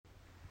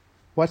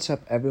What's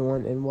up,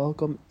 everyone, and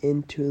welcome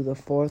into the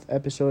fourth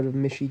episode of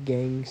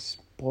MichiGang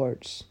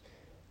Sports.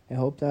 I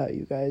hope that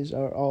you guys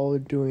are all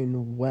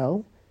doing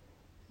well,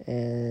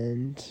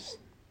 and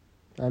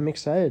I'm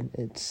excited.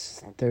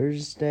 It's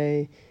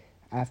Thursday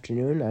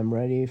afternoon. I'm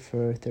ready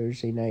for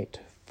Thursday night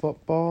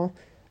football.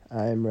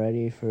 I'm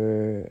ready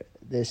for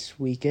this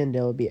weekend.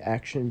 It'll be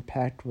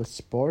action-packed with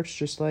sports,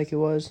 just like it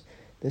was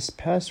this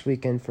past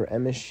weekend for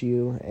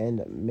MSU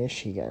and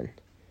Michigan.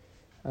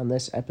 On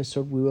this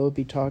episode, we will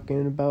be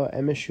talking about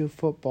MSU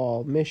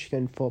football,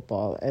 Michigan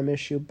football,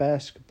 MSU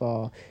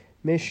basketball,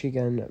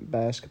 Michigan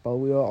basketball.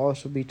 We will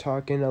also be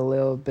talking a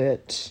little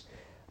bit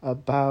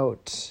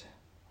about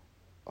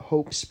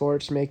Hope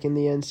Sports making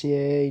the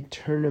NCAA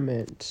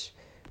tournament.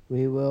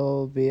 We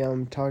will be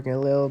talking a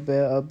little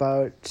bit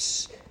about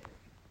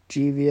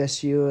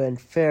GVSU and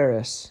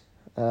Ferris.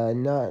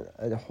 Not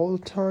a whole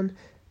ton,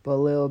 but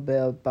a little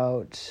bit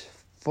about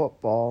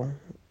football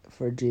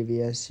for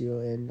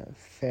GVSU and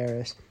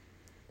Ferris.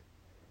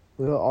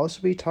 We will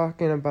also be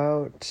talking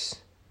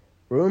about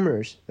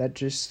rumors that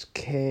just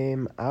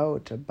came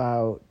out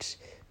about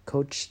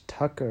Coach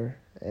Tucker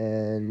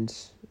and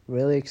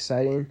really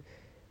exciting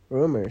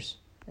rumors.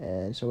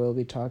 And so we'll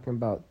be talking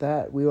about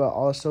that. We will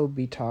also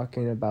be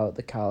talking about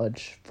the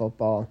college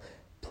football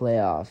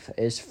playoff.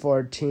 Is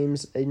 4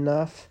 teams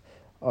enough,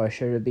 or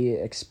should it be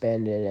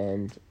expanded?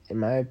 And in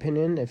my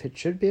opinion, if it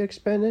should be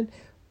expanded,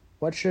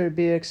 what should it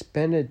be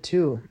expanded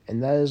to?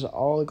 And that is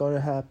all going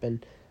to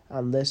happen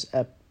on this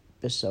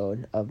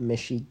episode of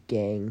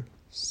MichiGang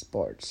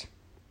Sports.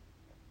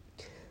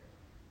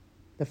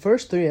 The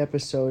first 3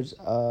 episodes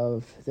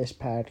of this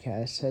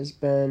podcast has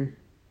been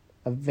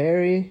a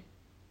very,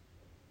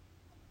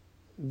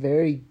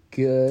 very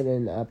good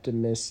and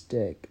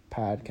optimistic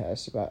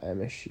podcast about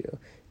MSU.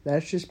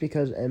 That's just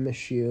because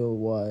MSU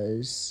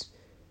was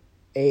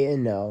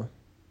 8-0.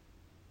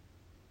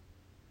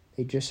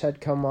 They just had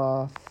come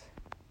off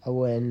a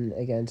win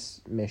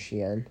against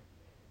Michigan.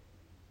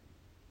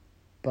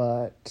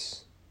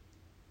 But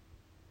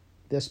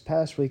this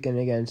past weekend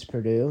against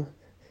Purdue,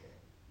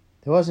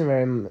 there wasn't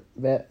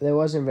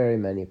very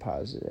many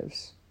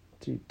positives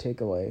to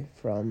take away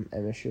from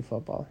MSU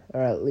football,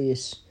 or at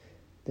least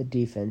the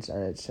defense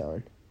on its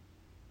own.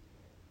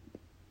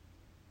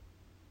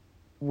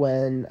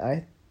 When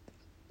I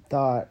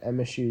thought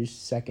MSU's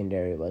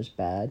secondary was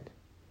bad,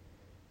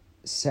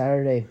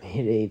 Saturday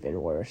made it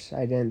even worse.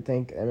 I didn't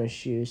think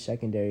MSU's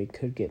secondary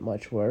could get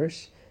much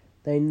worse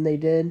than they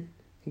did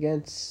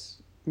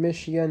against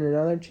Michigan and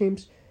other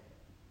teams,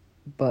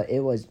 but it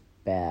was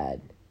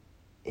bad.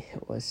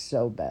 It was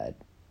so bad.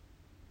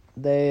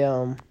 They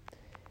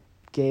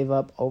gave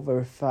up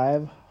over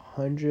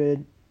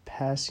 500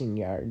 passing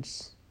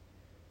yards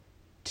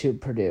to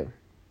Purdue.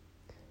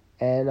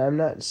 And I'm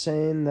not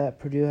saying that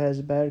Purdue has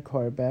a bad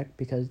quarterback,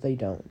 because they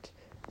don't.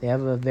 They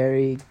have a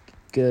very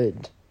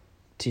good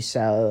to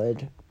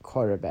solid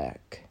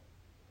quarterback.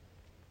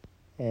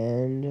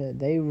 And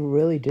they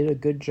really did a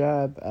good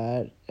job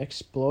at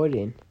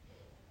exploiting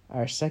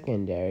our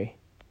secondary.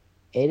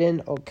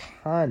 Aiden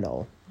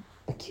O'Connell,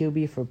 a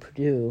QB for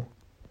Purdue,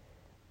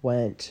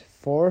 went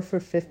 4 for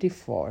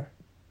 54,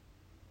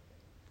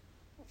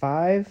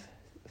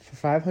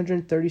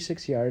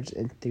 536 yards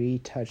and 3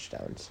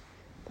 touchdowns.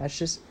 That's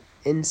just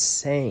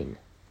insane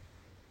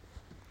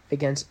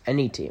against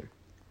any team.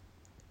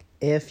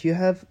 If you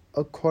have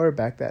a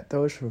quarterback that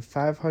throws for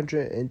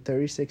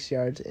 536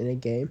 yards in a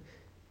game,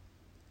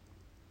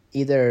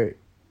 either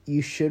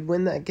you should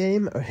win that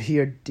game, or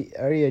your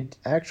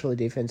actual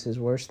defense is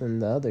worse than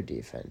the other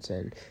defense.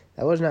 And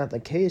that was not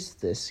the case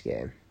this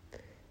game.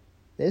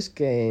 This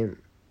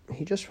game,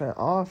 he just went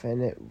off,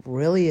 and it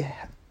really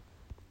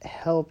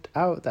helped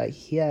out that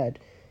he had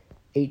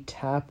a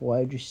top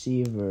wide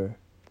receiver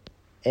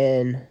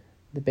in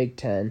the Big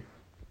Ten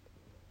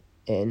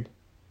in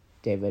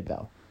David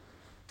Bell.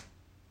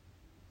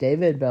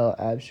 David Bell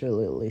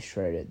absolutely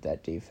shredded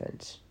that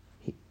defense.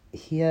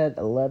 He had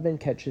 11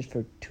 catches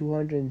for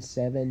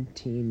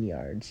 217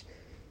 yards.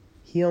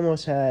 He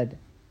almost had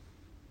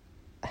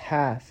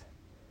half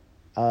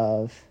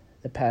of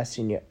the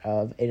passing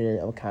of Aiden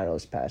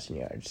O'Connell's passing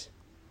yards.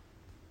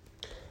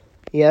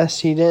 Yes,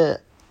 he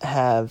didn't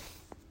have,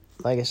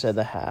 like I said,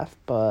 the half,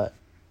 but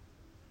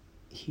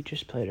he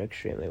just played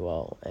extremely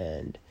well.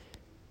 And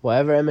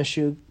whatever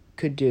MSU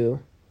could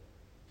do,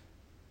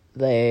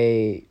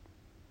 they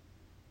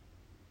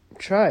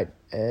tried,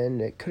 and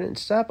it couldn't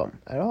stop them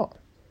at all.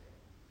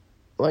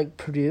 Like,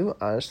 Purdue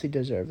honestly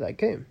deserved that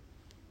game.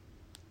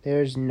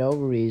 There's no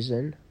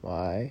reason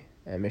why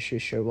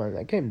MSU should have won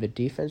that game. The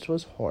defense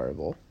was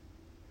horrible.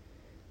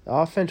 The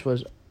offense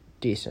was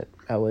decent.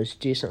 I was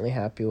decently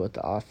happy with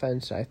the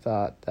offense. I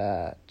thought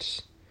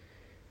that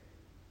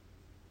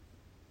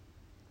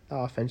the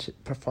offense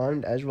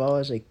performed as well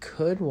as they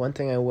could. One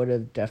thing I would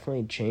have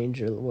definitely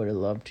changed, or would have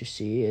loved to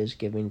see, is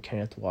giving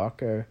Kenneth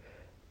Walker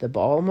the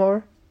ball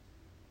more.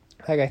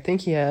 Like, I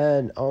think he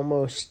had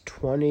almost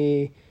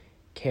 20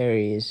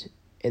 carries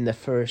in the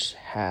first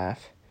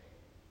half,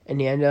 and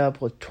he ended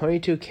up with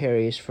 22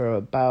 carries for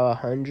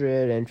about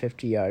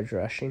 150 yards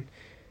rushing.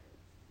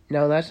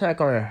 Now, that's not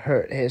going to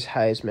hurt his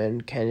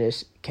Heisman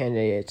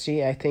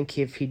candidacy. I think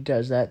if he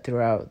does that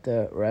throughout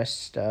the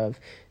rest of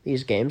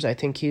these games, I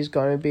think he's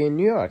going to be in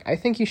New York. I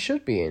think he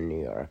should be in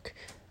New York.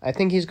 I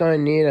think he's going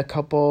to need a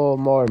couple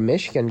more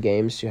Michigan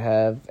games to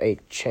have a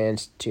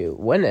chance to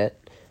win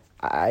it.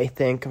 I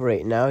think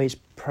right now he's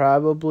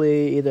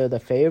probably either the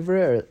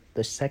favorite or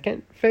the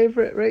second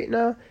favorite right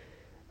now.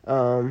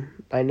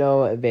 I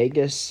know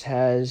Vegas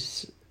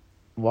has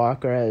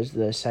Walker as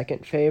the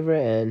second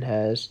favorite and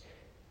has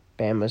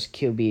Bama's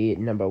QB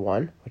number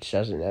 1, which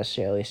doesn't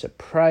necessarily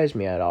surprise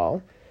me at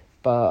all.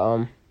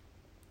 But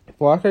if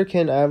Walker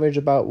can average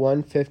about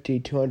 150,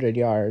 200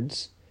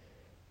 yards,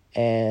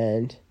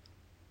 and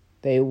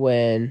they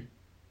win,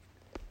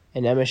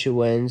 and MSU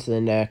wins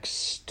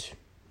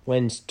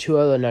 2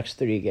 of the next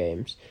 3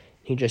 games,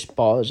 he just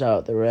balls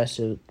out the rest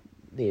of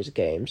these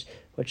games,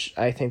 which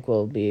I think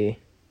will be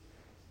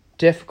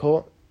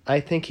difficult. I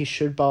think he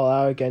should ball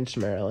out against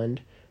Maryland.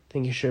 I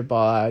think he should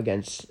ball out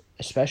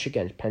especially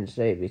against Penn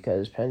State,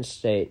 because Penn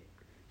State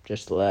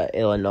just let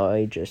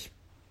Illinois just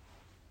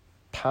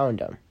pound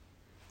them.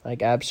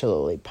 Like,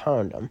 absolutely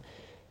pound them.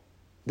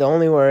 The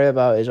only worry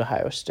about is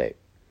Ohio State.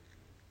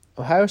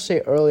 Ohio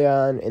State early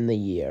on in the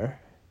year,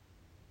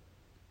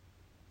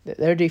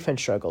 their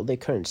defense struggled. They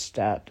couldn't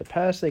stop the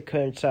pass. They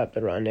couldn't stop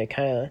the run. They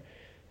kind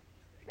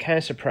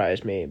of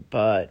surprised me.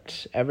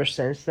 But ever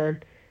since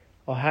then,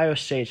 Ohio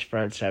State's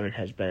front seven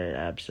has been an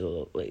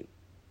absolutely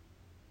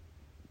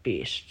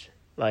beast.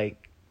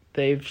 Like,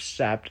 they've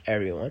stopped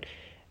everyone.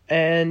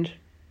 And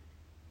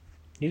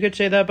you could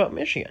say that about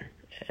Michigan.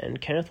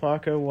 And Kenneth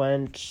Walker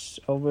went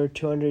over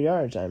 200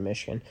 yards on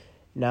Michigan.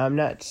 Now, I'm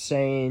not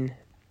saying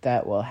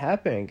that will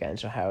happen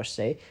against Ohio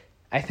State.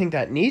 I think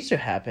that needs to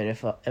happen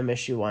if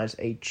MSU wants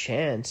a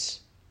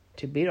chance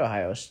to beat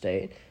Ohio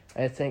State.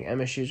 I think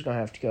MSU is going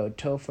to have to go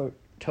toe for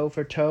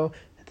toe.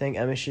 I think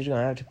MSU is going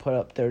to have to put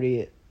up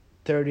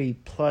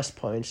 30-plus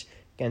points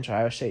against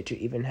Ohio State to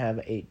even have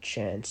a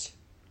chance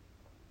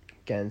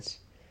against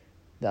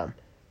them.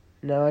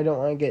 Now, I don't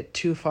want to get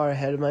too far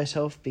ahead of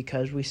myself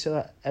because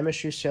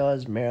MSU still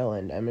has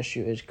Maryland.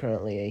 MSU is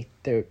currently a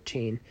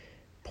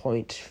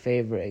 13-point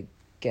favorite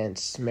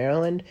against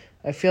Maryland.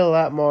 I feel a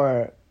lot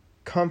more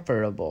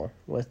comfortable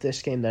with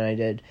this game than I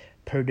did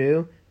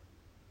Purdue.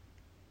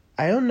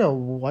 I don't know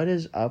what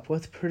is up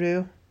with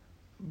Purdue,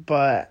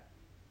 but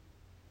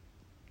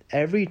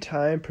every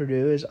time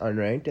Purdue is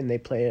unranked and they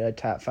play a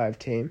top 5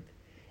 team,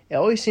 it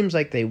always seems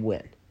like they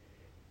win.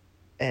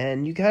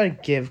 And you got to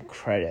give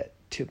credit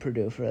to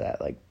Purdue for that.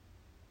 Like,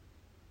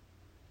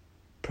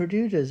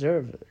 Purdue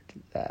deserves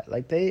that.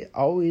 Like, it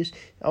always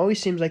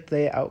seems like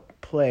they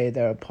outplay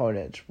their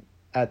opponents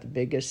at the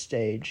biggest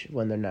stage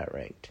when they're not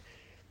ranked.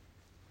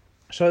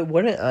 So it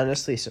wouldn't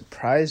honestly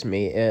surprise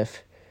me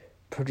if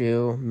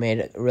Purdue made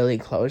it really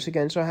close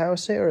against Ohio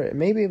State, or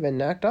maybe even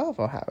knocked off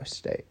Ohio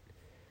State.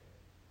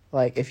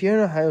 Like, if you're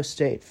an Ohio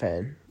State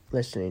fan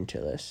listening to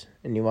this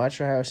and you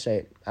watch Ohio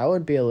State, I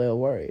would be a little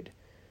worried.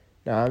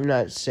 Now, I'm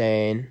not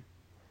saying,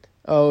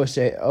 Ohio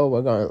State's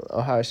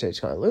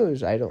going to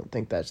lose. I don't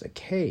think that's the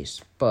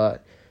case.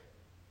 But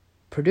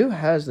Purdue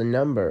has the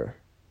number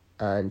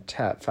on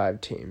top 5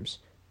 teams.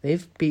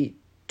 They've beat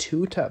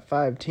 2 top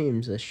 5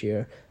 teams this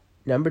year,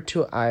 number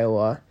 2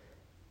 Iowa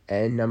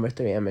and number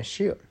 3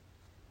 MSU.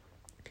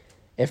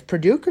 If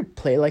Purdue could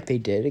play like they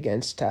did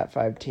against top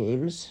 5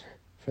 teams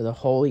for the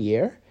whole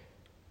year,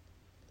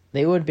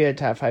 they would be a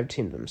top 5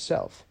 team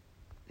themselves.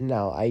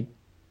 Now, I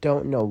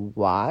don't know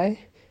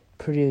why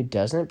Purdue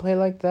doesn't play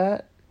like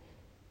that.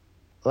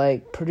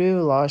 Like,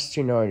 Purdue lost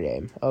to Notre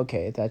Dame.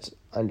 Okay, that's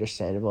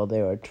understandable.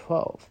 They were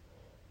 12.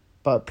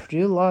 But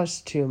Purdue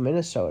lost to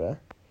Minnesota,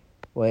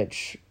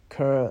 which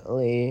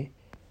currently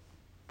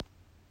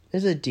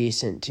is a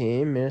decent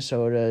team.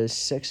 Minnesota is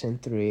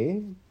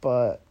 6-3,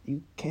 but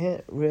you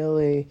can't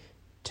really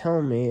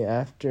tell me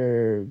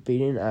after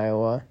beating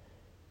Iowa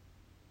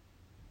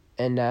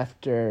and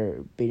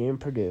after beating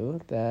Purdue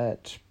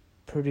that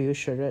Purdue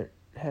shouldn't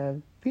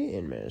have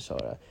beaten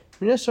Minnesota.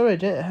 Minnesota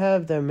didn't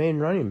have their main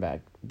running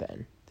back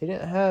then. They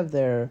didn't have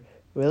their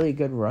really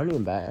good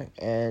running back,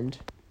 and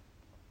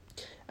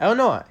I don't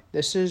know why.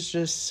 This is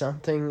just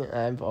something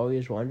I've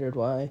always wondered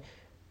why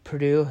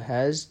Purdue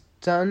has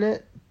done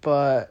it,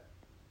 but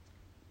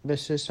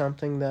this is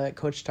something that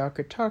Coach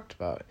Tucker talked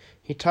about.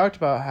 He talked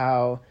about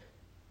how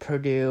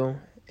Purdue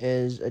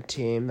is a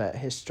team that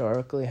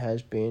historically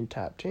has been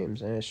top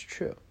teams, and it's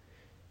true.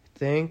 I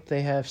think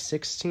they have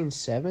 16,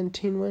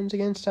 17 wins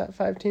against top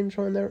 5 teams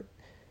when they're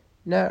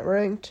not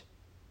ranked,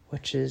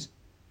 which is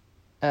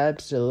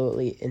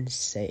absolutely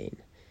insane.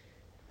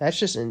 That's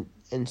just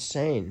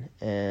insane,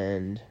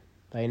 and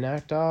they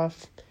knocked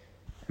off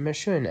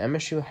MSU, and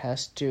MSU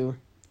has to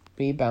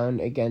rebound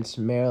against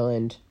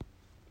Maryland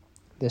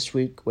this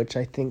week, which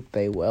I think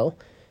they will.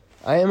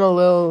 I am a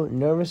little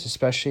nervous,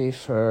 especially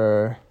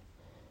for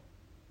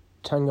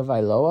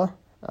Tagovailoa,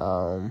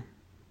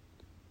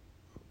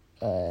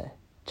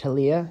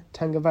 Talia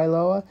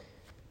Tagovailoa.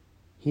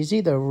 He's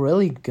either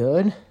really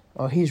good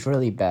or he's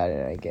really bad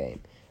in a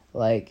game.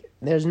 Like,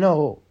 there's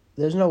no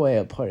there's no way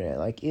of putting it.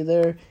 Like,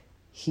 either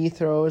he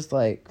throws,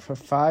 like, for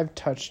 5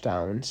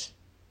 touchdowns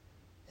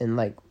and,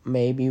 like,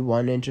 maybe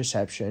 1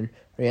 interception,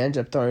 or he ends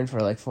up throwing for,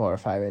 like, 4 or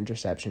 5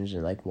 interceptions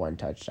and, like, 1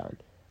 touchdown.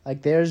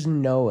 Like, there's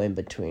no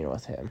in-between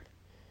with him.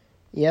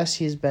 Yes,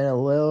 he's been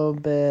a little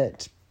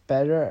bit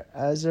better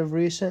as of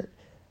recent,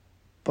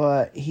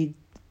 but he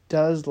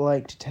does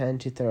like to tend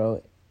to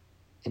throw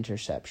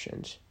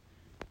interceptions.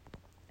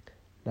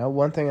 Now,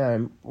 one thing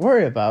I'm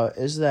worried about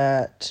is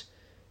that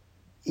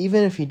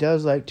even if he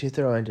does like to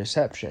throw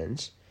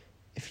interceptions,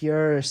 if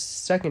your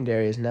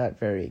secondary is not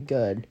very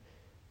good,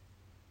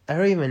 I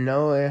don't even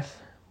know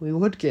if we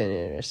would get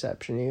an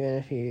interception, even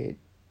if he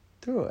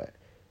threw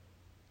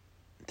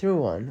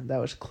one that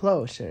was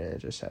close to an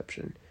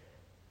interception.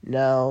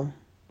 Now,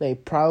 they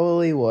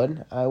probably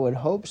would. I would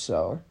hope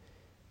so.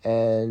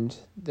 And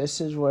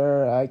this is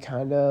where I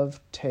kind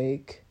of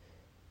take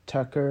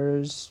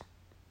Tucker's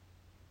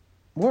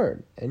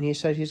word. And he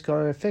said he's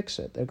going to fix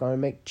it. They're going to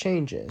make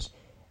changes.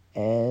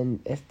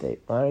 And if they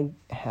want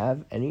to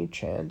have any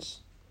chance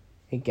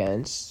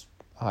against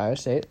Ohio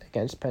State,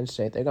 against Penn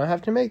State, they're going to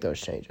have to make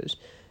those changes.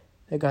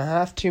 They're going to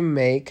have to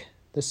make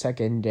the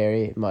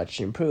secondary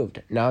much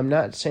improved. Now, I'm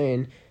not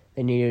saying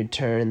they need to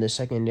turn the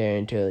secondary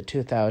into the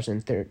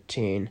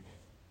 2013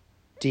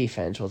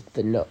 defense with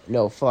the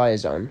no-fly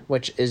zone,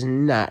 which is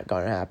not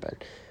going to happen.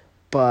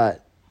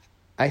 But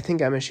I think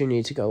MSU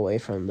needs to go away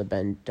from the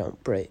bend,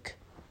 don't break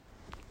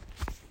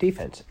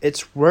defense.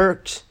 It's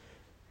worked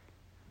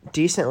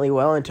decently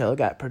well until it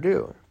got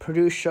Purdue.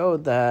 Purdue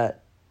showed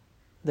that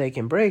they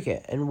can break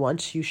it. And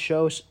once a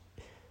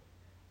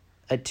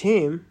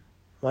team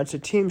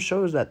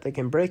shows that they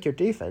can break your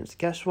defense,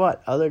 guess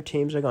what? Other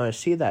teams are going to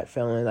see that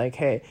feeling like,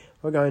 hey,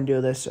 we're going to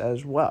do this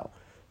as well.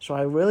 So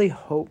I really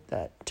hope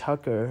that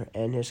Tucker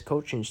and his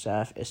coaching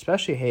staff,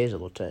 especially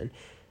Hazelton,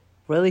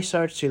 really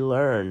starts to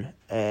learn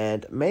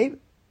and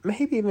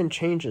maybe even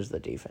changes the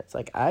defense.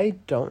 Like, I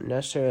don't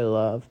necessarily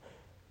love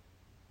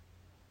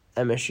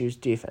MSU's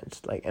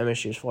defense, like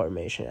MSU's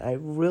formation. I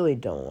really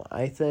don't.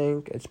 I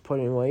think it's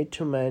putting way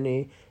too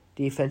many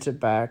defensive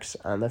backs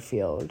on the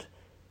field.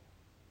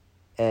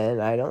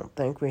 And I don't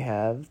think we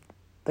have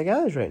the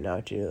guys right now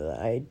to do that.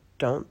 I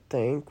don't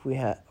think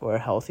we're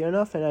healthy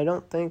enough, and I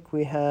don't think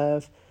we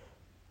have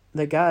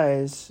the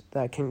guys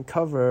that can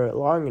cover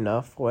long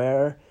enough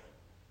where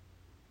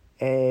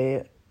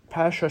a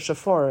pass rush of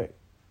 4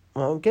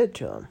 won't get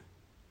to them.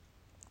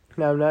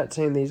 Now, I'm not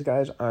saying these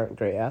guys aren't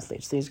great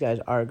athletes. These guys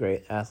are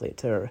great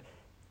athletes. They're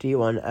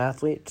D1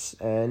 athletes,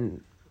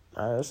 and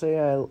honestly,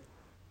 I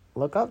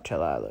look up to a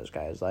lot of those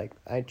guys. Like,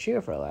 I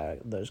cheer for a lot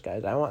of those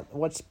guys. I want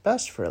what's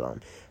best for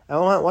them. I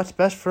want what's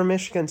best for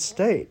Michigan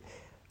State.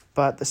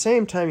 But at the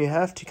same time, you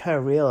have to kind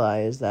of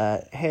realize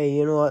that, hey,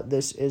 you know what?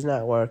 This is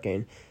not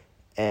working.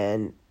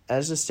 And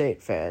as a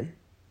State fan,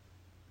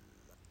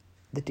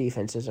 the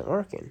defense isn't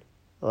working.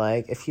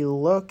 Like, if you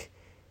look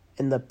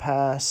in the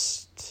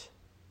past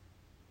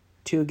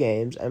 2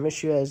 games,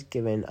 MSU has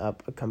given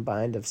up a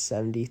combined of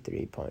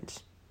 73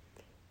 points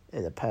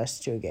in the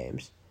past 2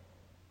 games.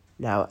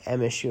 Now,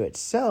 MSU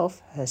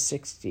itself has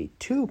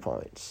 62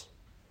 points.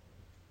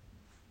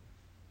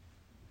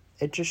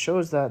 It just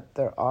shows that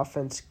their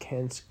offense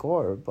can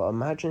score, but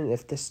imagine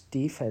if this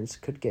defense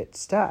could get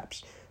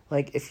stops.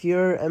 Like, if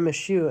you're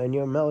MSU and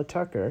you're Mel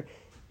Tucker,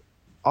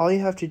 all you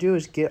have to do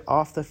is get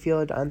off the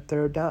field on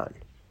 3rd down.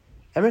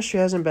 MSU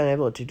hasn't been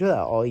able to do that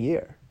all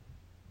year.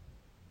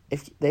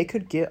 If they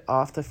could get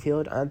off the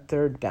field on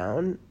 3rd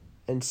down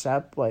and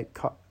stop, like,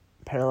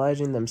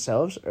 penalizing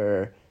themselves,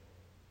 or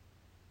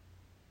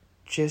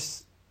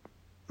just,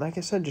 like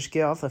I said, just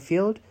get off the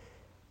field,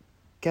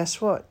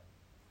 guess what?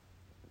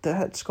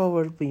 That score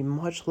would be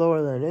much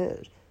lower than it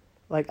is.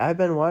 Like, I've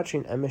been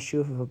watching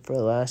MSU for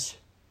the last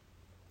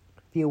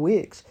few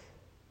weeks,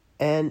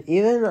 and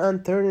even on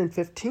 3rd and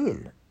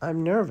 15,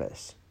 I'm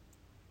nervous.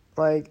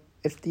 Like,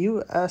 if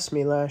you asked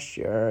me last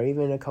year, or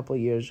even a couple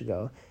years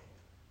ago,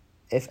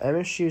 if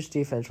MSU's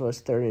defense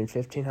was 3rd and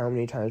 15, how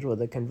many times would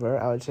they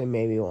convert? I would say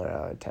maybe 1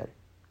 out of 10.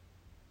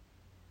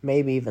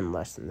 Maybe even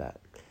less than that.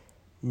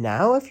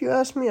 Now, if you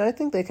ask me, I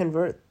think they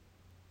convert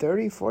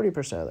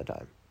 30-40% of the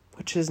time,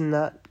 which is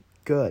not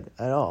good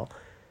at all.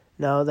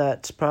 Now,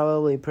 that's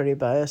probably pretty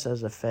biased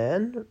as a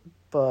fan,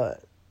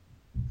 but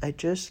I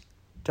just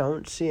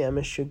don't see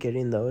MSU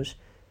getting those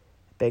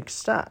big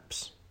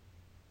stops.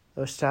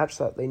 Those stops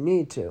that they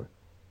need to.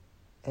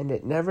 And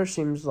it never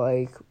seems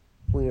like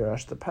we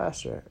rush the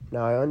passer.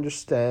 Now, I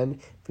understand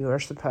if we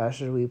rush the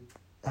passer, we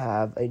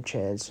have a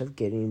chance of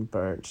getting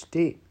burnt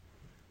deep.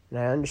 And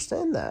I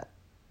understand that.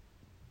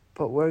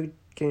 But we're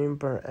getting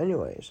burnt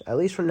anyways. At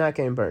least we're not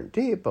getting burnt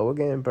deep, but we're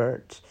getting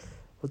burnt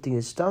with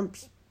these dump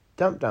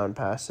down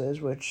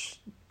passes, which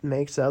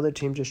makes the other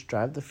team just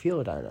drive the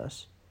field on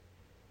us.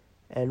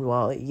 And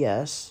while,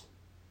 yes,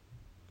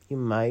 you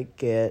might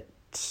get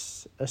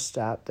a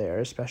stop there,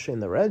 especially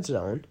in the red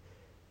zone,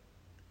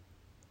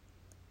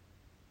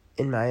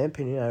 in my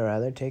opinion, I'd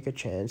rather take a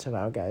chance of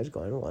our guys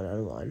going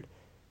one-on-one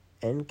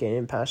and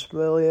getting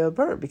possibly a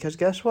burn. Because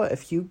guess what?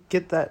 If you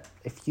get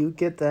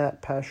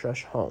that pass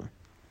rush home,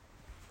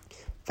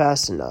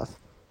 fast enough.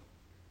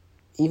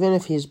 Even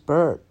if he's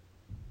burnt,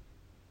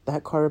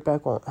 that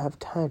quarterback won't have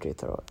time to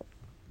throw it.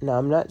 Now,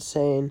 I'm not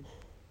saying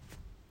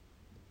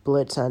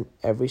blitz on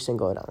every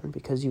single down,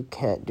 because you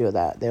can't do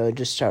that. They would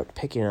just start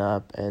picking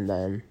up and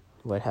then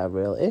would have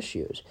real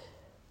issues.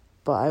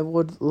 But I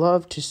would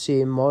love to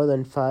see more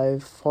than 4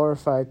 or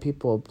 5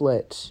 people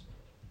blitz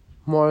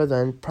more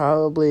than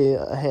probably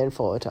a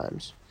handful of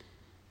times.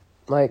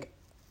 Like,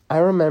 I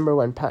remember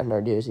when Pat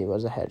Narduzzi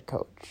was a head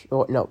coach.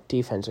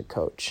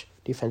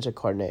 Defensive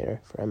coordinator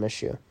for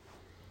MSU.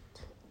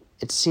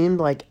 It seemed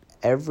like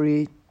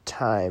every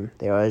time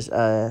there was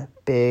a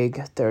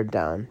big third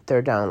down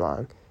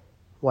long,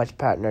 what's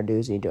Pat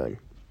Narduzzi doing?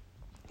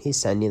 He's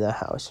sending the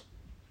house.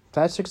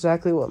 That's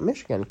exactly what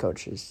Michigan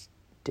coaches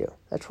do.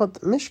 That's what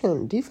the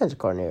Michigan defensive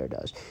coordinator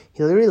does.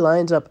 He literally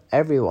lines up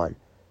everyone,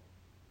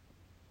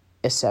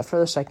 except for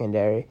the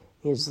secondary.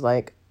 He's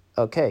like,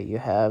 okay, you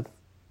have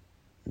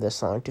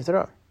this long to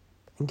throw.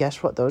 And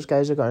guess what? Those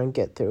guys are going to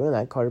get through, and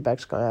that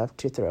quarterback's going to have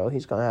to throw.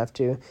 He's going to have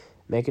to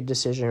make a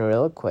decision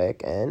real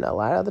quick, and a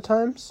lot of the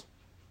times,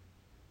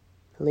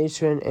 it leads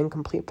to an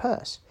incomplete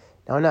pass.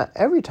 Now, not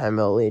every time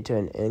it'll lead to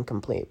an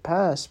incomplete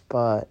pass,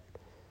 but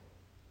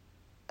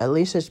at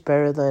least it's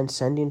better than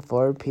sending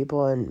 4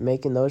 people and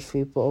making those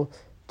people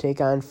take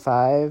on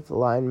 5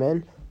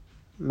 linemen,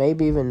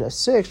 maybe even a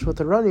 6th with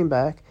a running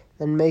back,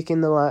 and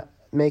making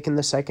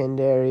the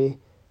secondary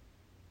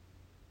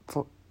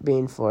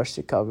being forced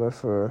to cover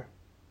for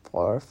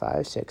 4,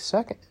 5, 6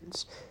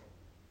 seconds.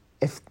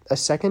 If a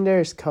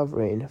secondary is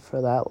covering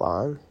for that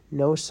long,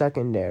 no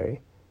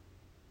secondary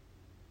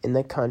in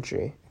the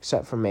country,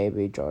 except for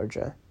maybe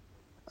Georgia,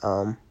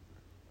 could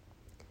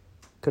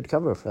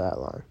cover for that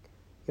long.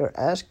 You're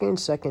asking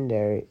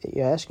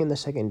the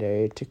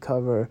secondary to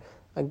cover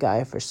a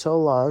guy for so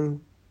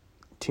long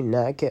to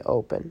not get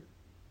open.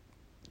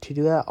 To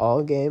do that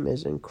all game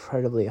is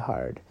incredibly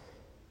hard.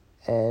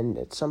 And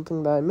it's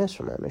something that I miss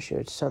from MSU.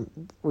 It's some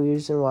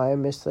reason why I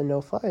miss the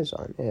no-fly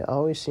zone. It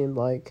always seemed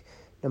like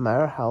no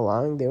matter how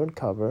long they would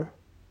cover,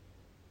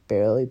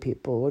 barely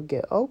people would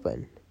get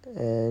open.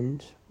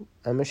 And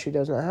MSU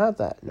doesn't have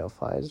that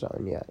no-fly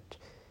zone yet.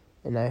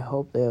 And I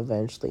hope they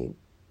eventually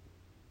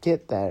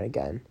get that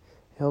again.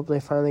 I hope they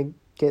finally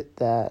get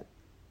that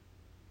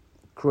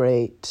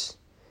great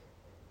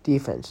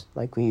defense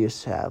like we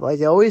used to have. Like,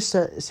 it always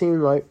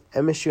seemed like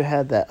MSU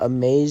had that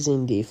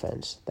amazing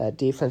defense. That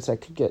defense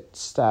that could get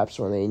stops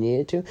when they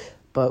needed to.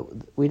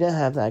 But we didn't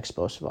have that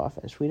explosive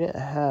offense. We didn't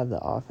have the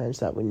offense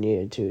that we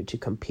needed to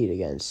compete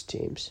against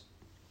teams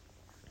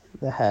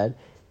that had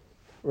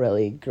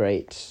really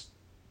great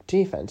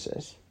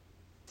defenses.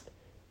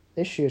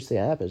 This year's the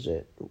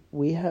opposite.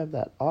 We have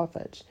that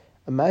offense.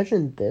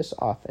 Imagine this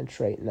offense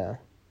right now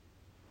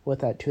with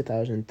that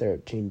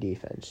 2013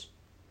 defense.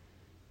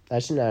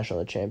 That's a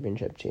national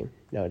championship team,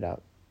 no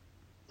doubt.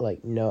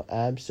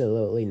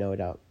 Absolutely no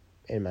doubt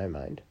in my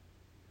mind.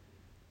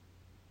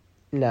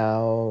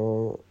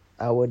 Now,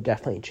 I would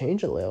definitely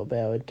change a little bit.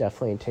 I would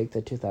definitely take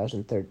the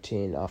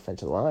 2013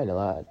 offensive line a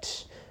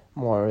lot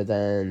more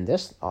than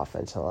this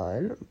offensive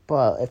line.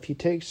 But if you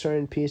take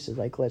certain pieces,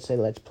 like let's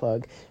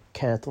plug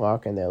Kenneth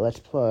Walker in there, let's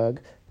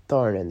plug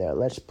Thorne in there,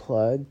 let's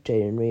plug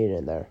Jaden Reed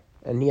in there.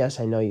 And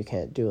yes, I know you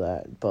can't do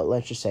that, but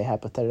let's just say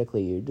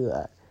hypothetically you do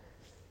that.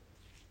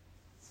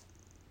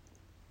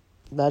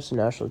 That's a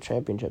national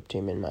championship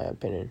team in my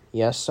opinion.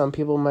 Yes, some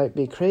people might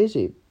be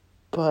crazy,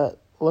 but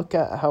look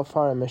at how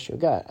far MSU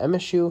got.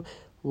 MSU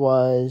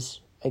was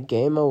a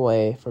game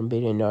away from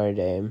beating Notre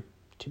Dame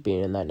to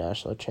being in that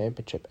national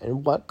championship.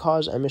 And what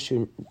caused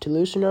MSU to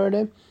lose to Notre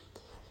Dame?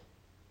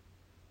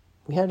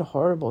 We had a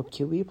horrible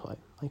QB play.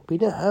 We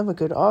didn't have a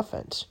good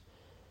offense.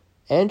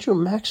 Andrew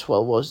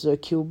Maxwell was the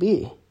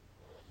QB.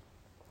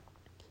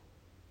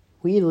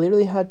 We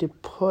literally had to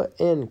put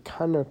in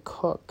Connor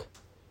Cook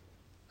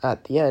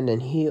at the end,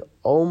 and he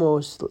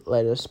almost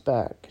led us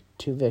back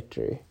to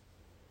victory.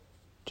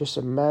 Just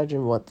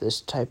imagine what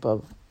this type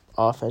of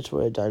offense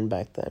would have done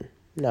back then.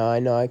 Now, I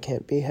know I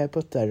can't be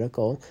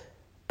hypothetical,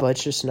 but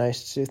it's just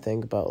nice to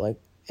think about,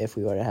 if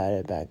we would have had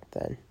it back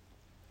then.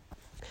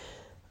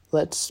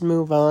 Let's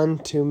move on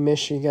to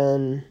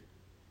Michigan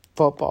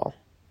football.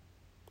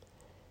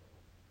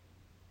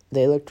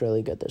 They looked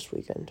really good this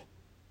weekend.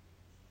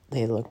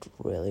 They looked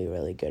really,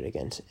 really good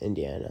against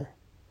Indiana.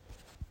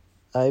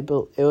 It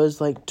was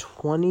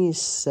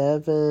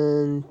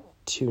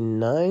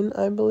 27-9,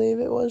 I believe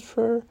it was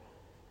for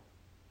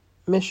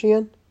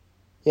Michigan.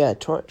 Yeah,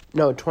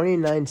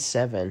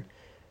 29-7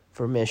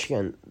 for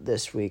Michigan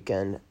this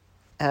weekend.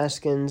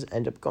 Haskins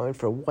ended up going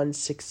for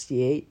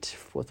 168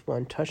 with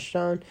 1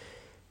 touchdown.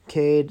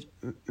 Cade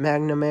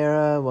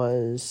McNamara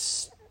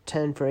was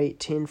 10 for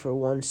 18 for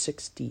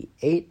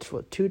 168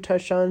 with 2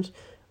 touchdowns,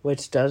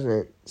 which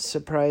doesn't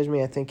surprise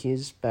me. I think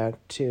he's back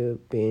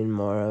to being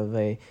more of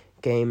a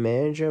game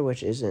manager,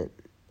 which isn't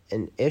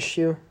an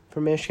issue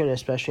for Michigan,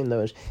 especially in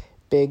those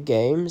big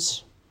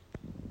games.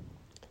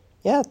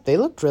 Yeah, they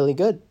looked really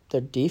good. Their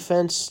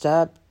defense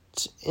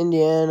stopped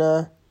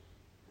Indiana.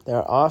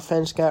 Their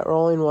offense got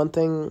rolling. One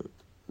thing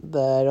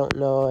that I don't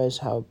know is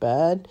how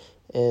bad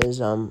is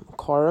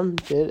Corum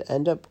did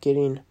end up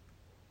getting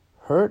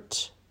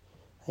hurt.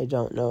 I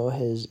don't know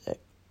his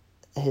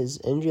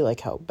injury,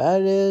 like how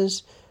bad it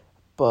is,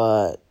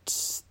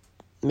 but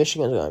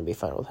Michigan's going to be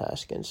fine with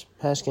Haskins.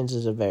 Haskins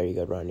is a very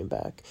good running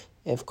back.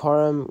 If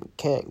Corum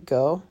can't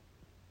go,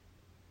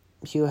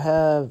 you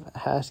have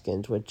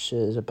Haskins, which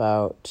is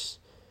about,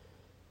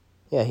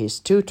 he's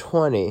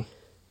 220,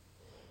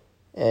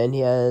 and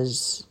he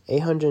has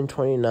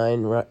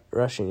 829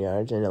 rushing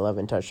yards and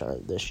 11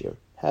 touchdowns this year.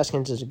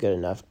 Haskins is good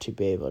enough to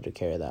be able to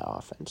carry that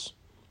offense.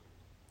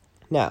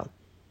 Now,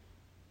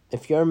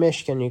 if you're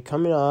Michigan, you're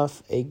coming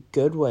off a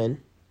good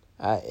win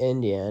at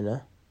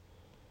Indiana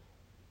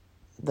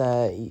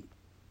that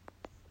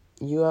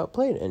you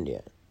outplayed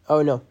Indiana.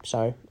 Oh, no,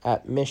 sorry,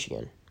 at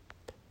Michigan.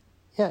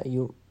 Yeah,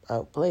 you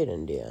outplayed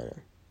Indiana.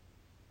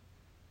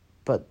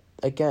 But,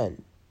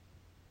 again,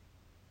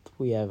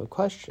 we have a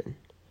question.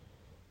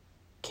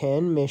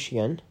 Can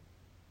Michigan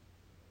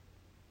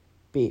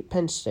beat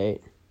Penn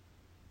State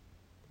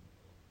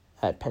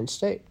at Penn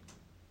State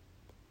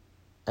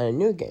at a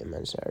new game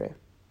on Saturday?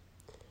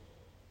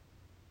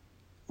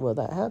 Will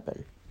that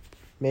happen?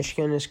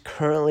 Michigan is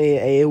currently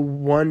a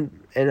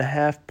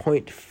 1.5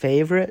 point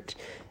favorite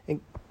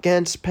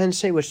against Penn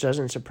State, which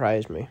doesn't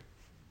surprise me.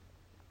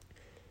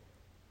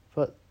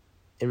 But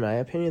in my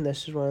opinion,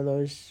 this is one of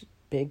those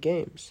big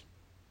games.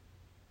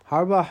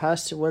 Harbaugh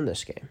has to win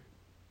this game.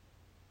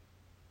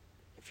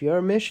 If you're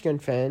a Michigan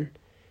fan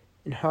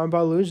and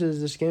Harbaugh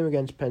loses this game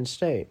against Penn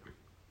State,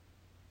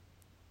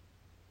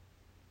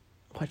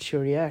 what's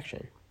your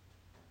reaction?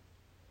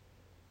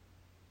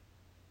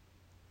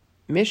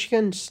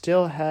 Michigan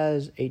still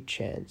has a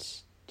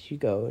chance to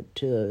go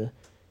to the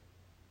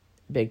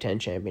Big Ten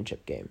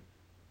championship game.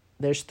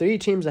 There's 3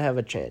 teams that have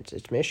a chance.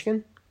 It's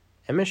Michigan,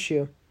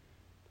 MSU,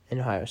 and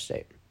Ohio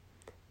State.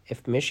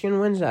 If Michigan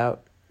wins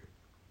out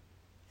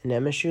and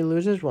MSU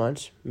loses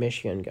once,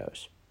 Michigan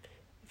goes.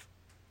 If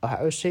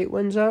Ohio State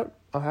wins out,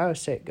 Ohio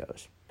State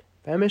goes.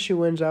 If MSU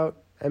wins out,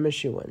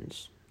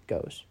 MSU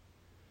goes.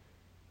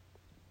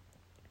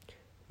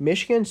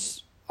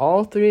 Michigan's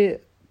all 3,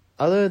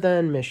 other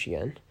than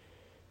Michigan,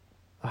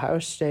 Ohio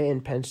State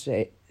and Penn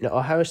State,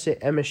 Ohio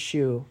State,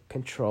 MSU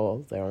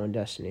control their own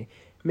destiny.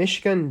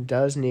 Michigan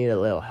does need a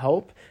little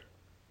help,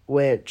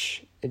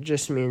 which it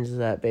just means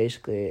that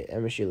basically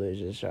MSU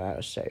loses to Ohio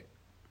State,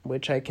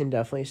 which I can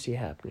definitely see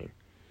happening.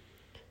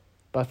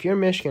 But if you're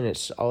Michigan,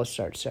 it's all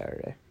starts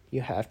Saturday. You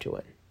have to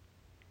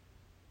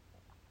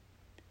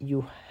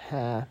win.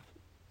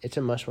 It's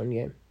a must-win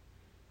game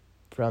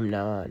from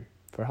now on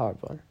for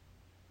Harbaugh.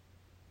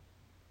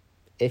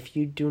 If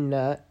you do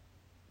not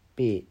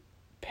beat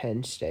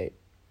Penn State,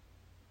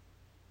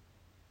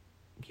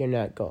 you're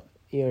not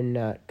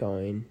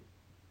going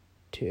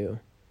to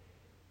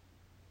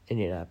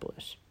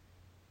Indianapolis.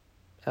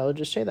 I will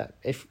just say that.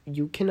 If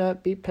you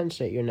cannot beat Penn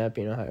State, you're not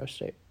beating Ohio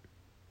State.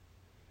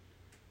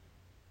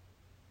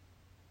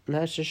 And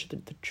that's just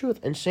the truth.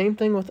 And same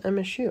thing with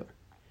MSU.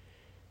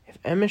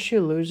 If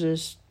MSU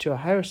loses to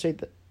Ohio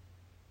State,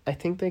 I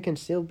think they can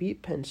still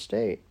beat Penn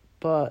State,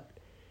 but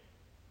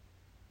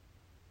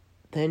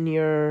then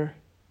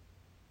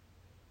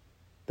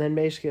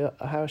basically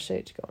Ohio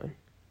State's going.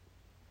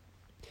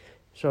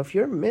 So if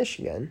you're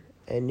Michigan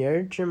and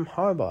you're Jim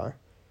Harbaugh,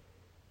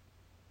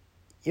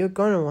 you're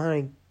going to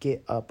want to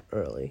get up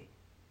early.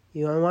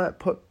 You're going to want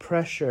to put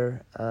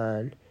pressure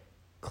on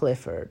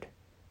Clifford.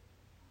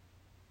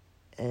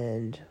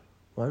 And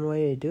one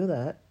way to do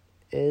that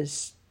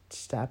is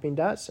stopping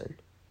Dotson.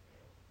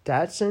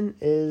 Dotson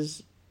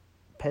is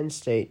Penn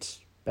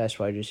State's best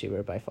wide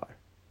receiver by far.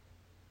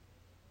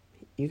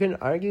 You can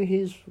argue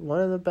he's one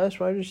of the best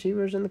wide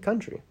receivers in the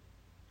country.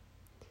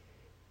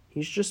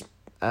 He's just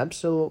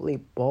absolutely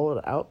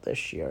balled out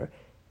this year.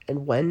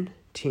 And when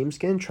teams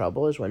get in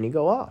trouble is when you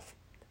go off.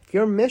 If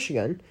you're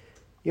Michigan,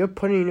 you're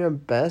putting your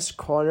best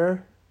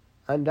corner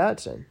on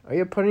Dotson. Or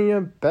you're putting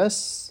your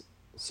best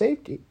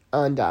safety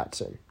on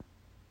Dotson.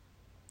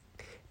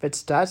 If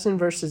it's Dotson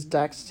versus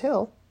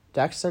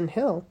Daxton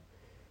Hill,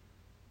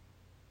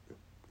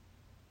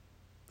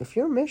 if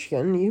you're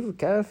Michigan, you've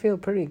got to feel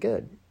pretty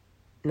good.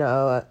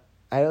 Now,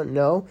 I don't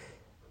know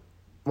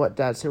what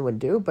Dotson would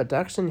do, but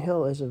Daxton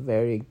Hill is a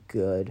very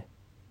good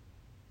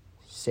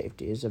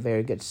safety, is a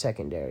very good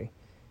secondary.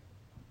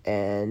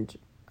 And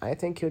I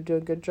think he'll do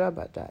a good job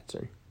at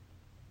Dotson.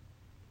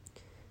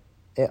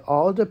 It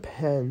all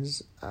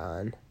depends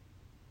on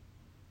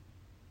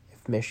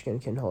if Michigan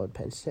can hold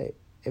Penn State.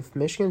 If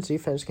Michigan's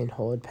defense can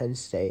hold Penn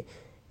State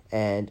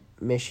and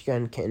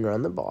Michigan can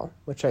run the ball,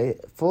 which I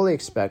fully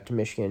expect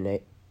Michigan to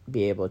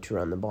be able to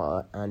run the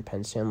ball on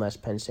Penn State unless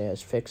Penn State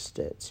has fixed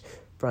its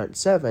front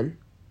 7,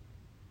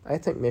 I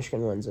think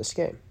Michigan wins this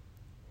game.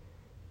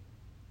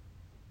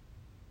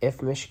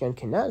 If Michigan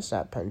cannot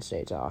stop Penn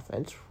State's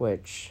offense,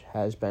 which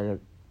has been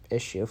an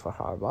issue for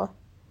Harbaugh,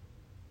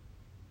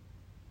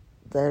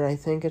 then I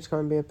think it's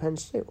going to be a Penn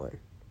State win.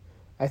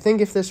 I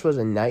think if this was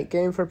a night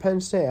game for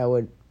Penn State, I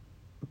would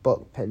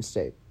book Penn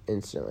State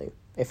instantly.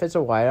 If it's a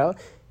whiteout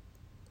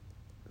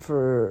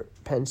for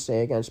Penn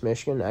State against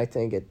Michigan, I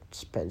think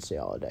it's Penn State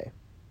all day.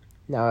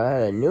 Now,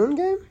 at a noon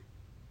game?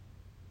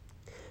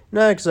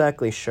 Not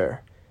exactly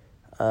sure.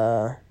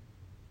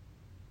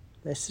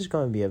 This is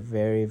going to be a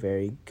very,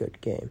 very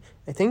good game.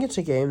 I think it's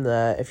a game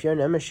that, if you're an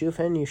MSU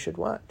fan, you should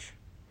watch.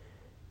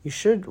 You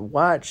should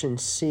watch and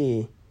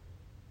see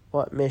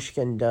what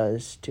Michigan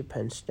does to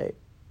Penn State.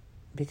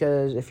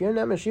 Because if you're an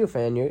MSU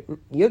fan,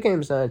 your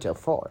game's not until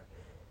 4.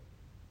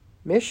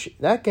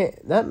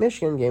 That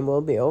Michigan game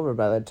will be over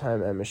by the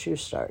time MSU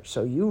starts.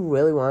 So you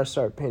really want to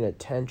start paying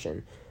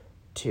attention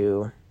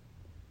to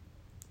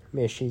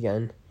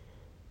Michigan,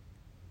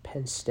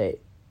 Penn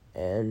State.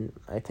 And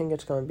I think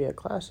it's going to be a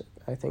classic.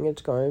 I think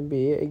it's going to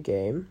be a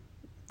game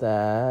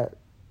that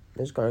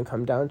is going to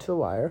come down to the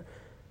wire.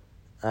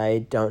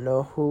 I don't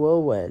know who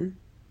will win,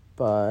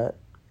 but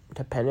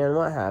depending on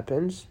what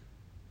happens,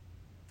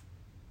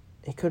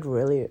 it could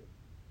really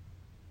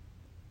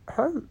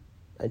harm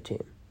a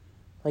team.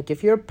 Like,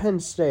 if you're Penn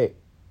State,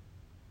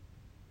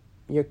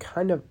 you're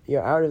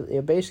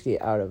basically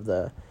out of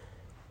the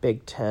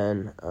Big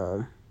Ten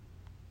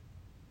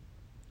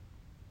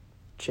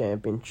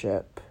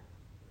championship.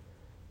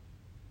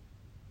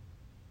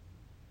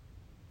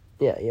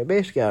 Yeah, you're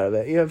basically out of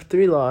it. You have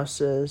 3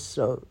 losses,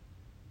 so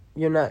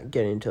you're not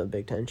getting to the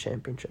Big Ten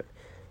championship.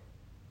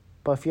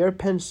 But if you're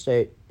Penn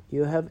State,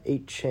 you have a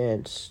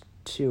chance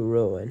to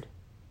ruin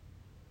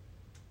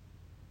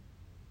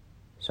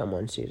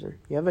someone's season.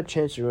 You have a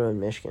chance to ruin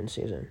Michigan's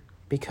season.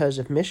 Because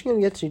if Michigan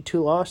gets you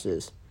 2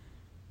 losses,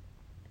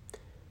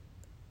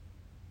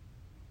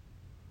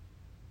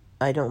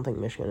 I don't think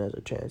Michigan has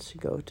a chance to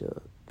go to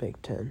the Big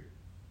Ten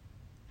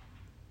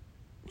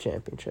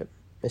championship.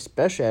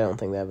 Especially, I don't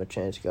think they have a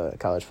chance to go to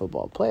college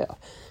football playoff.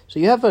 So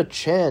you have a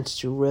chance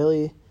to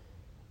really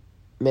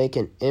make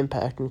an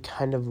impact and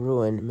kind of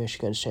ruin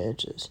Michigan's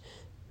chances.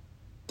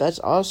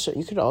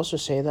 You could also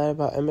say that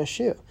about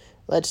MSU.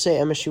 Let's say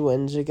MSU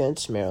wins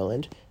against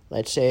Maryland.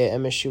 Let's say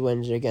MSU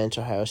wins against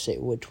Ohio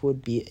State, which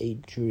would be a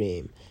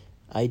dream.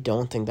 I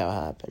don't think that will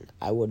happen.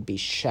 I would be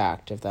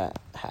shocked if that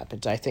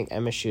happens. I think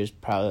MSU is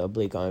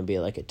probably going to be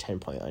like a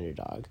 10-point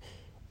underdog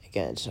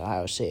against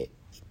Ohio State.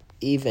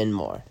 Even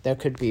more. There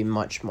could be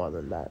much more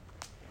than that.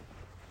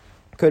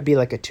 Could be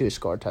like a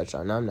 2-score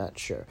touchdown. I'm not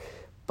sure.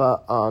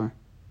 But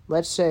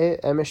let's say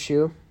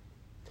MSU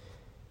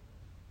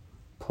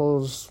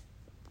pulls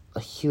a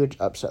huge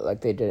upset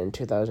like they did in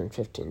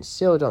 2015.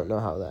 Still don't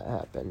know how that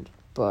happened,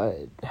 but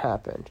it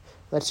happened.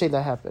 Let's say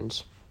that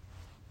happens.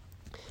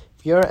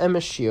 If you're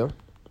MSU,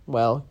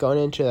 well, going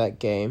into that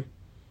game,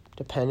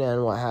 depending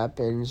on what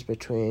happens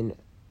between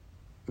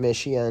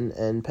Michigan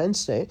and Penn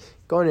State,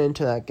 going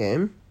into that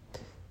game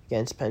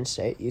against Penn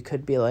State, you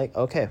could be like,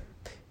 okay,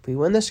 if we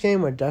win this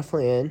game, we're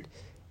definitely in.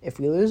 If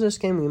we lose this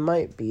game, we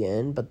might be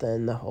in, but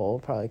then the whole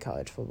probably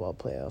college football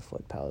playoff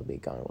would probably be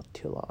gone with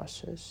 2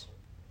 losses.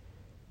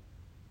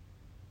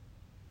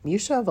 You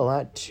still have a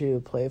lot to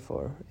play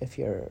for if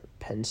you're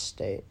Penn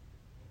State.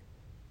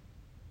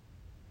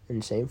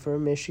 And same for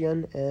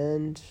Michigan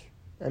and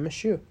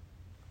MSU.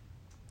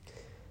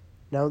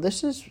 Now,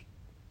 this is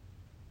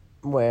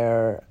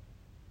where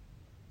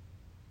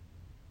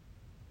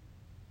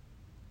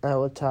I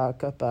was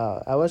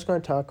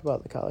going to talk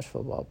about the college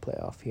football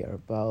playoff here,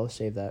 but I'll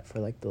save that for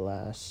like the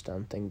last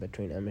thing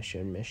between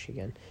MSU and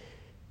Michigan.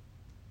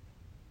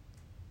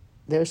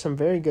 There's some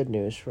very good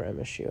news for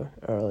MSU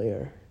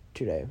earlier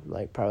today,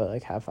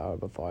 probably half hour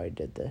before I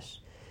did this.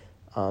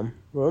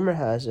 Rumor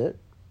has it,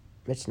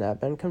 it's not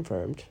been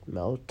confirmed,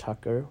 Mel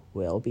Tucker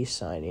will be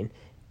signing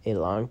a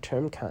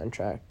long-term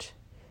contract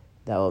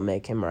that will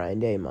make him Ryan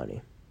Day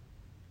money.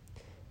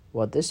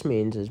 What this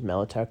means is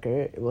Mel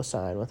Tucker will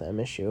sign with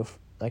MSU,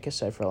 like I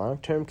said, for a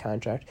long-term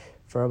contract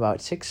for about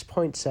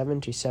 $6.7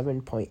 to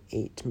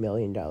 $7.8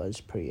 million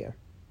per year.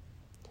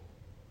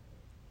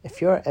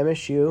 If you're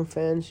MSU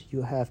fans,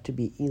 you have to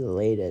be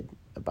elated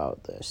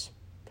about this.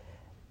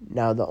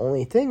 Now, the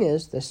only thing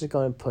is, this is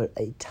going to put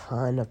a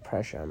ton of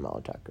pressure on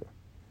Mel Tucker.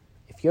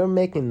 If you're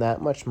making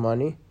that much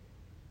money,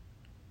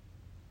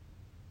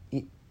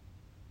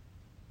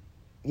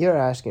 you're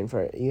asking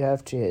for it. You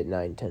have to hit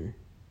 9-10.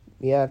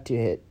 You have to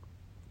hit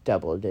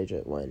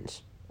double-digit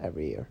wins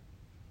every year.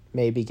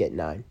 Maybe get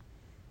 9.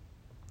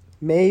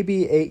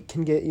 Maybe 8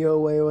 can get you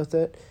away with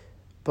it,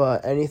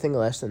 but anything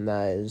less than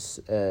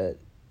that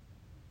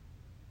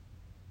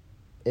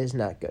is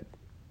not good.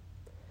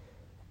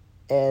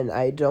 And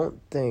I don't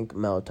think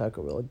Mel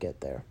Tucker will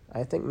get there.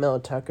 I think Mel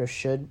Tucker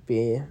should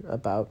be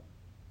about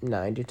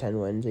 9 to 10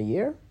 wins a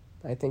year.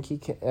 I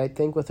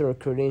think with the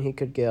recruiting he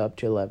could get up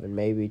to 11,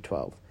 maybe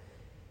 12.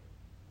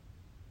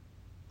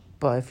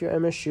 But if you're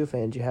MSU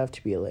fans, you have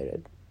to be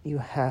elated. You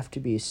have to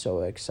be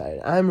so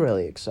excited. I'm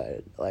really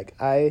excited.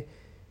 I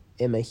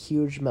am a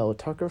huge Mel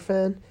Tucker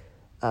fan.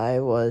 I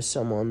was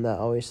someone that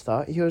always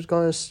thought he was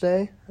going to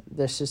stay.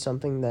 This is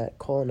something that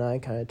Cole and I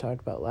kind of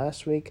talked about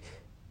last week.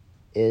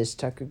 Is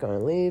Tucker going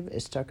to leave?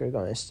 Is Tucker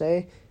going to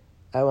stay?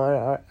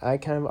 I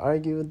kind of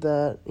argued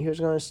that he was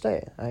going to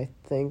stay. I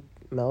think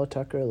Mel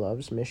Tucker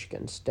loves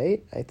Michigan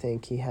State. I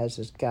think he has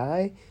his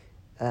guy.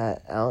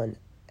 Alan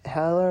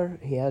Haller,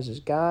 he has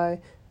his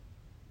guy.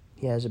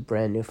 He has a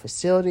brand new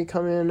facility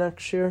coming in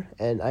next year,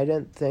 and I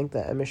didn't think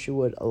that MSU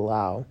would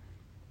allow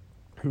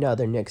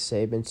another Nick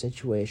Saban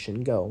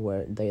situation go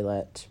where they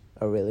let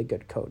a really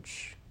good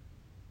coach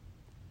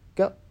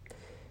go.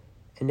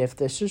 And if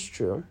this is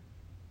true,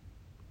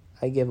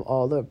 I give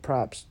all the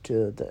props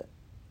to the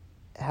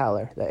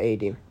Haller, the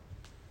AD.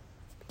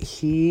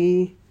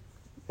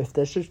 If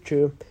this is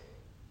true,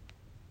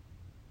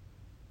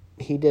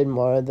 he did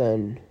more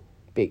than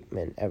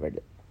Beekman ever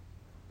did.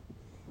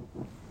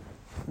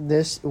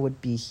 This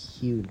would be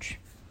huge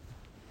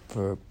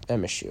for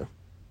MSU.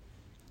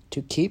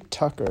 To keep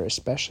Tucker,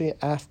 especially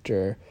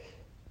after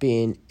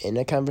being in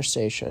a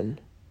conversation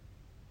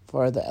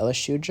for the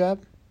LSU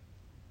job,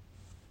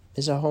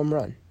 is a home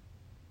run.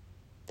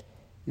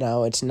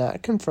 Now, it's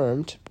not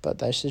confirmed, but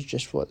this is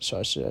just what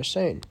sources are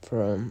saying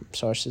from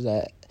sources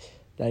that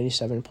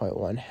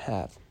 97.1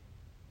 have.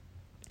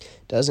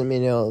 Doesn't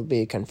mean it'll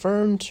be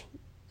confirmed.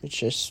 It's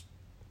just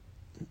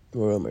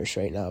rumors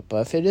right now.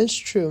 But if it is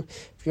true,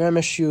 if you're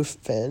MSU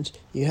fans,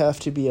 you have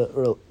to be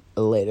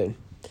elated.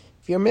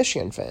 If you're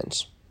Michigan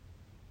fans,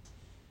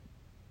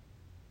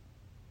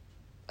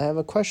 I have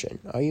a question.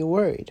 Are you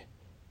worried?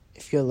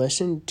 If you're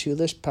listening to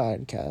this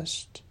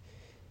podcast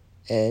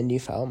and you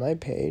follow my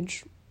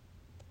page,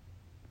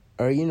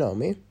 or you know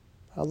me,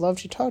 I'd love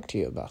to talk to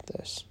you about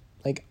this.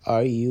 Like,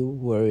 are you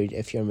worried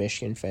if you're a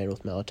Michigan fan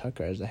with Mel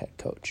Tucker as the head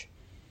coach?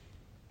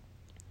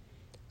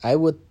 I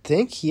would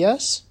think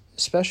yes,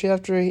 especially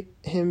after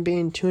him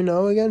being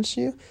 2-0 against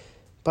you,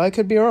 but I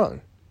could be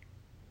wrong.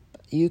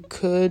 You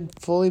could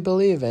fully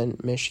believe in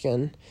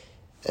Michigan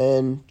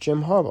and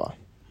Jim Harbaugh.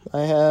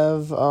 I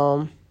have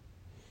a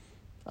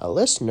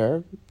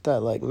listener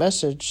that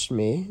messaged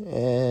me,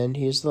 and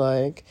he's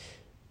like,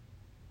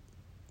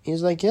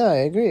 yeah, I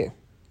agree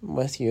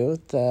with you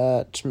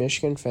that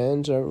Michigan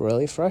fans are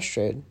really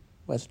frustrated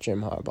with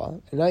Jim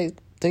Harbaugh, and I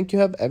think you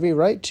have every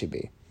right to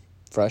be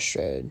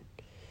frustrated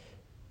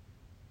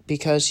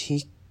because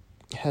he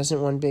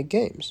hasn't won big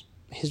games.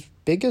 His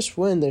biggest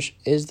win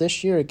is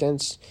this year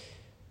against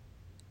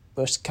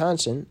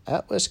Wisconsin,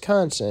 at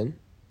Wisconsin,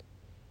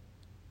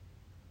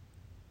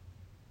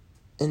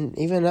 and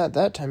even at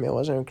that time, it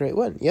wasn't a great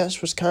win.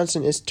 Yes,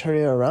 Wisconsin is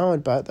turning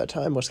around, but at that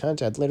time,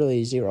 Wisconsin had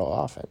literally zero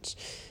offense.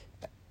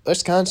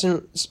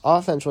 Wisconsin's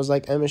offense was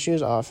like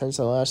MSU's offense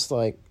the last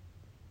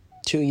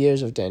 2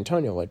 years of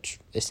D'Antonio, which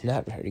is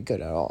not very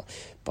good at all.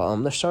 But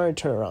they're starting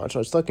to turn around,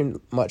 so it's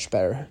looking much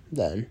better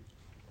than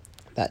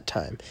that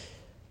time.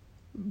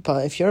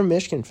 But if you're a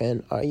Michigan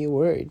fan, are you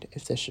worried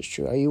if this is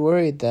true? Are you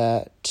worried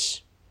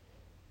that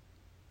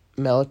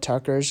Mel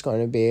Tucker is going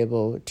to be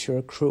able to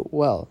recruit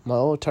well?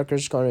 Mel Tucker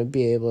is going to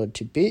be able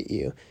to beat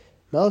you.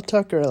 Mel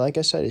Tucker, like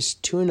I said, is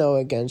 2-0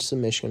 against the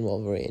Michigan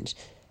Wolverines.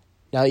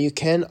 Now, you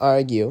can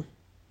argue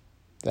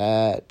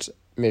that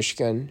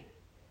Michigan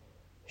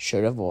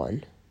should have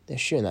won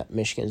this year and that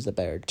Michigan's the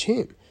better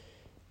team.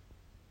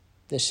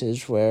 This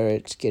is where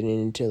it's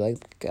getting into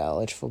the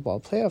college football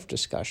playoff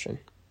discussion,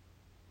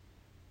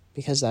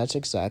 because that's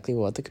exactly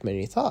what the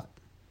committee thought.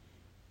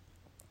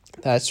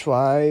 That's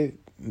why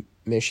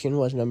Michigan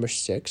was number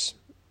 6,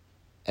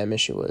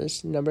 MSU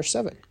was number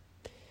 7.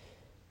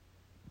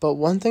 But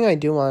one thing I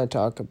do want to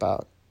talk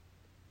about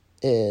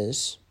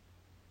is,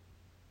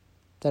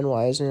 then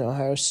why isn't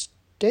Ohio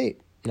State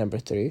number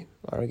 3,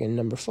 Oregon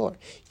number 4?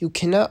 You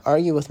cannot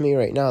argue with me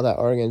right now that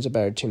Oregon's a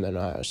better team than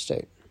Ohio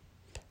State.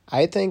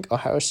 I think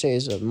Ohio State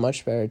is a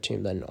much better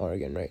team than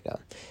Oregon right now.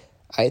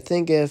 I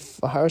think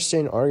if Ohio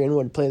State and Oregon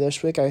would play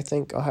this week, I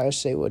think Ohio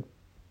State would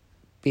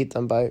beat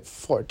them by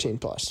 14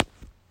 plus.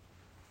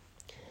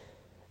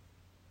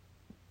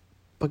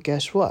 But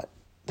guess what?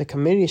 The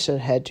committee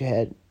said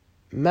head-to-head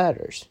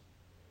matters.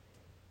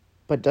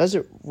 But does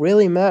it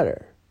really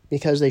matter?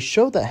 Because they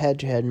showed that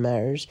head-to-head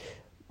matters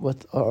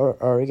with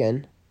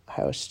Oregon,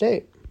 Ohio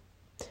State.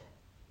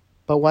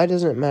 But why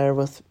doesn't it matter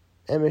with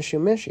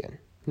MSU, Michigan?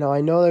 Now,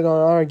 I know they're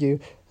going to argue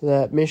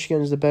that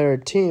Michigan's the better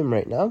team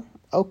right now.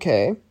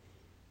 Okay,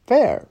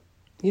 fair.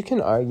 You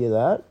can argue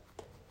that.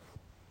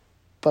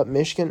 But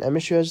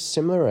MSU has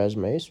similar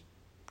resumes,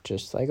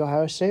 just like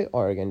Ohio State,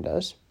 Oregon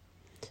does.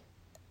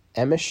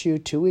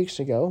 MSU 2 weeks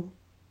ago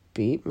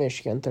beat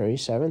Michigan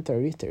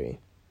 37-33.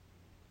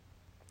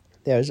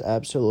 There's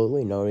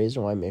absolutely no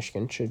reason why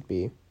Michigan should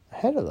be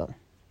ahead of them.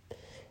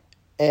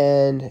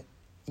 And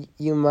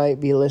you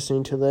might be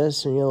listening to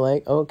this and you're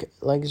like, okay,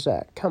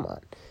 Zach, come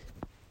on.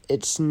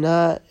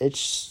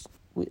 There's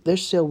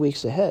still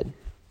weeks ahead.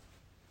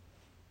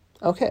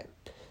 Okay,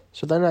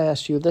 so then I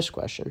ask you this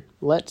question.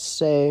 Let's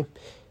say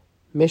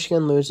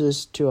Michigan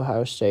loses to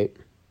Ohio State,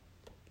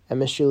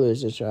 MSU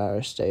loses to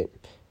Ohio State.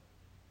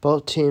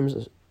 Both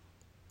teams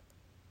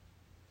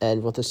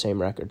end with the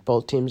same record.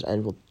 Both teams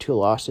end with 2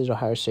 losses.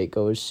 Ohio State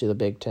goes to the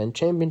Big Ten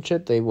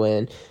Championship. They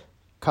win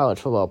college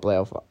football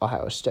playoff,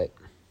 Ohio State.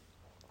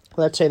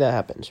 Let's say that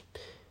happens.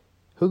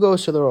 Who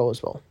goes to the Rose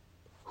Bowl?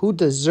 Who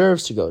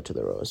deserves to go to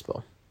the Rose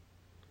Bowl?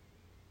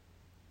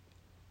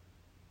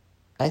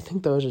 I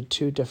think those are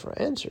 2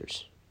 different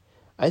answers.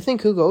 I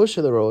think who goes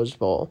to the Rose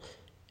Bowl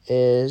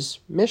is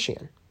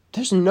Michigan.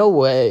 There's no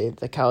way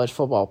the college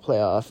football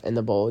playoff and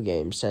the bowl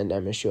game send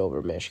MSU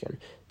over Michigan.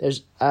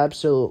 There's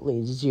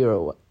absolutely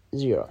zero.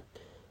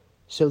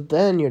 So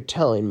then you're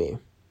telling me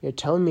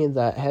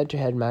that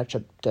head-to-head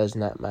matchup does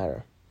not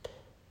matter,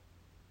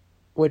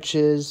 which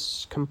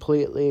is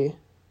completely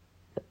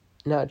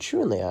not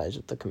true in the eyes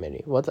of the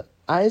committee. What the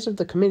eyes of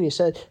the committee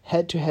said,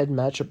 head-to-head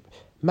matchup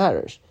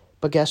matters.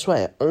 But guess what?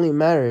 It only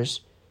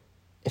matters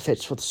if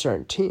it's with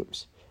certain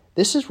teams.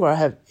 This is where I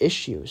have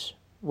issues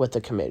with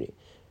the committee.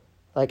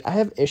 Like, I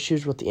have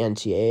issues with the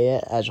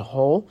NCAA as a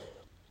whole,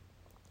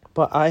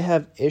 but I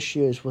have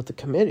issues with the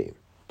committee.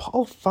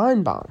 Paul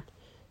Feinbaum,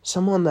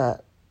 someone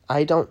that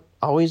I don't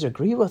always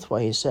agree with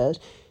what he says,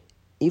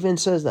 even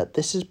says that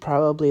this is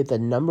probably the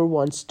number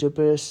one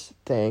stupidest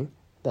thing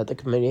that the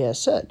committee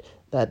has said.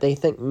 That they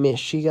think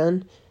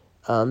Michigan,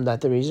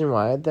 that the reason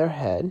why they're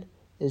ahead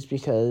is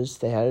because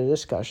they had a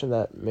discussion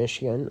that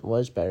Michigan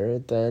was better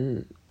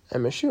than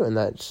MSU, and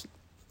that's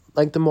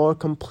like the more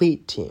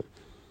complete team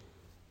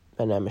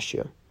than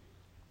MSU.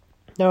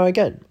 Now,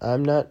 again,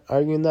 I'm not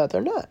arguing that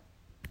they're not.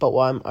 But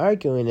what I'm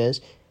arguing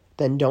is,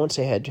 then don't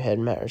say head-to-head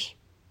matters.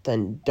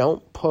 Then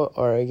don't put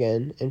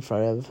Oregon in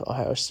front of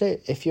Ohio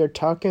State. If you're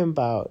talking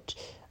about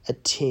a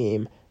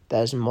team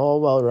that is more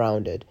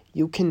well-rounded,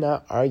 you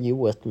cannot argue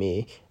with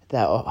me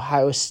that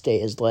Ohio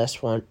State is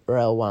less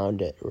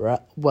well-rounded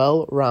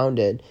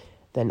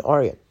than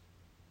Oregon.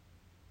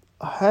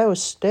 Ohio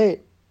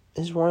State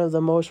is one of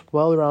the most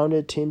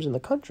well-rounded teams in the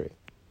country.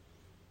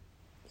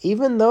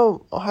 Even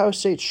though Ohio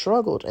State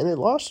struggled and they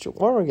lost to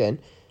Oregon,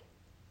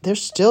 they're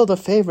still the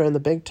favorite in the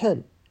Big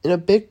Ten. In a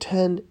Big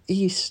Ten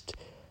East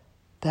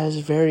that is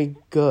very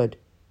good.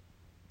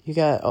 You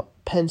got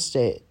Penn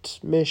State,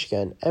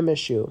 Michigan,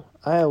 MSU,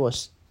 Iowa.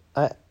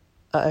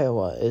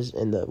 Iowa is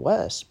in the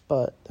West,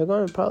 but they're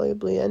going to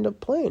probably end up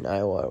playing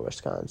Iowa or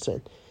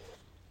Wisconsin.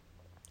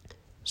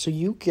 So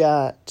you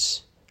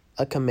got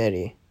a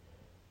committee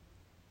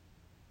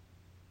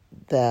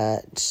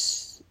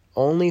that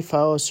only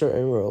follows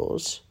certain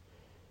rules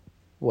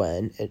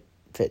when it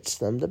fits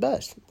them the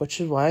best,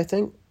 which is why I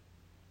think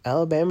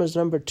Alabama's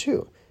number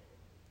 2.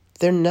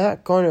 They're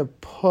not going to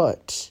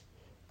put,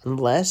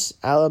 unless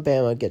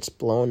Alabama gets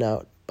blown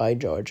out by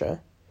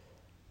Georgia,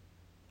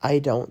 I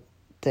don't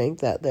think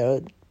that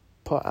they'll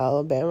put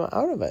Alabama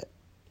out of it.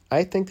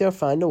 I think they'll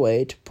find a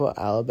way to put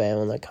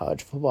Alabama in the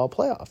college football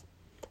playoff.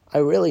 I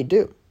really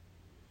do.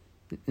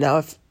 Now,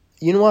 if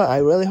you know what I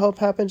really hope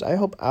happens? I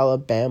hope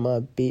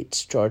Alabama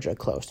beats Georgia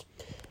close.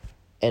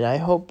 And I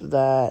hope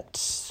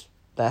that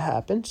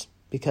happens,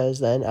 because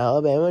then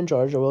Alabama and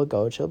Georgia will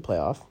go to the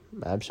playoff.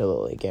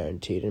 Absolutely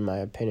guaranteed, in my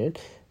opinion.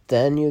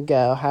 Then you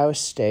got Ohio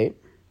State.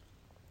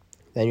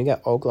 Then you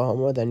got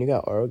Oklahoma. Then you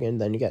got Oregon.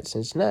 Then you got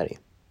Cincinnati.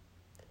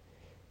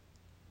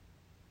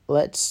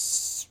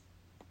 Let's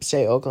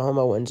say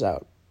Oklahoma wins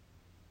out.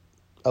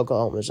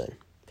 Oklahoma's in.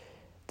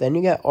 Then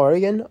you got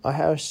Oregon,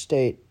 Ohio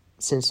State,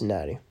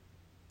 Cincinnati.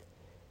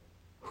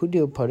 Who do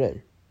you put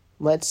in?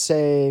 Let's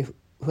say,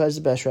 who has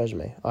the best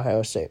resume?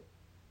 Ohio State.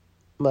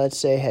 Let's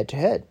say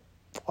head-to-head,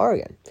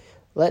 Oregon.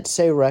 Let's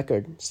say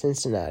record,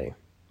 Cincinnati.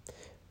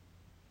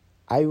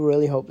 I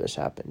really hope this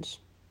happens,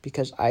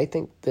 because I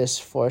think this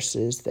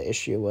forces the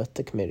issue with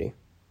the committee.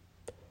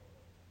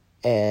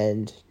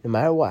 And no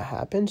matter what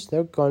happens,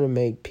 they're going to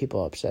make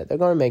people upset. They're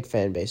going to make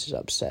fan bases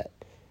upset.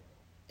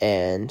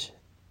 And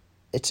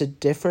it's a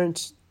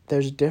difference.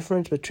 There's a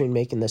difference between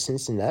making the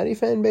Cincinnati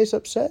fan base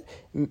upset,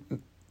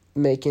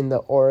 making the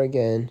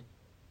Oregon,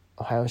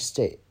 Ohio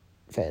State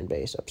fan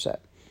base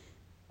upset.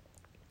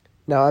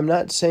 Now, I'm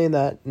not saying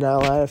that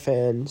not a lot of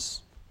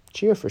fans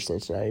cheer for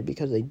Cincinnati,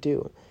 because they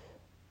do.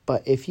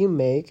 But if you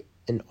make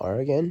an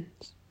Oregon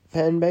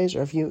fan base,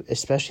 or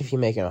especially if you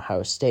make an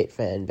Ohio State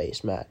fan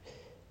base, Matt,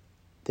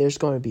 there's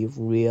going to be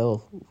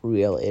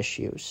real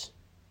issues.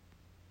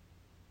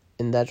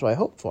 And that's what I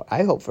hope for.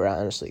 I hope for,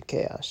 honestly,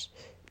 chaos.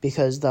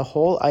 Because the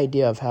whole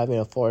idea of having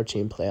a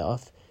 4-team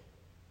playoff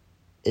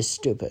is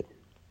stupid.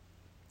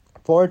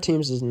 4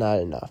 teams is not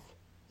enough,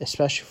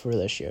 especially for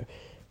this year.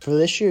 For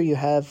this year, you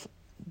have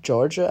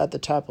Georgia at the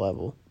top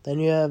level. Then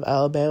you have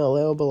Alabama a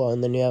little below,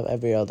 and then you have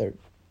every other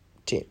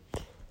team.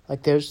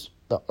 Like, there's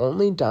the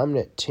only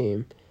dominant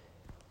team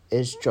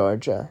is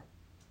Georgia.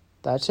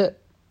 That's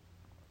it.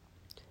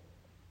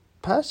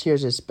 Past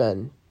years, it's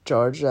been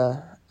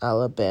Georgia,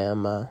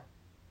 Alabama,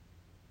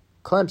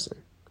 Clemson,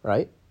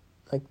 right?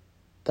 Like,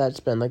 that's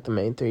been like the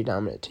main 3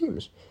 dominant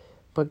teams.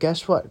 But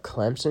guess what?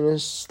 Clemson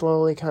is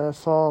slowly kind of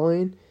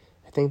falling.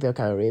 I think they'll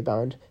kind of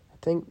rebound. I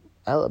think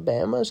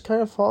Alabama's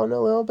kind of falling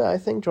a little bit. I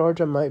think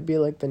Georgia might be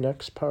like the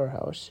next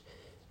powerhouse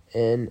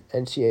in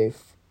NCAA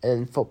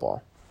in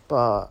football.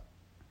 But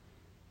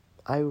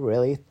I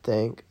really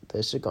think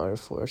this is going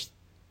to force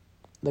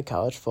the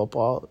college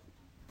football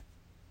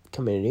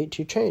community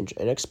to change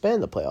and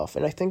expand the playoff,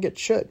 and I think it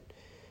should.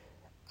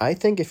 I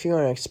think if you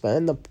want to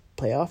expand the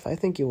playoff, I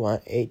think you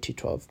want 8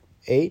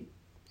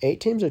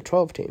 teams or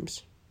 12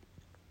 teams.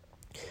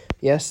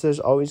 Yes, there's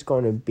always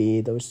going to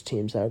be those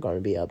teams that are going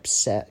to be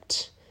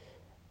upset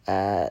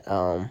at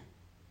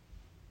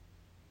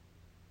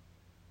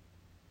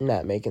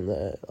not making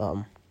the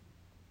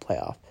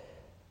playoff.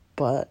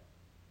 But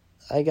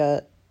I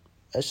got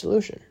a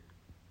solution.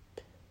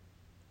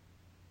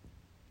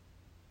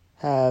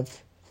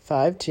 Have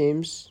 5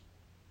 teams,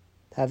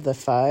 have the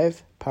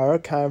 5 power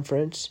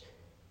conference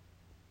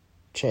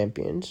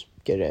champions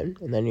get in,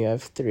 and then you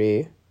have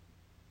 3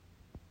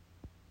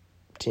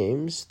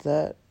 teams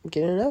that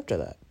get in after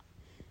that.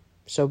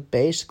 So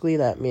basically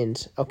that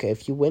means, okay,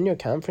 if you win your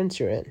conference,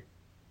 you're in.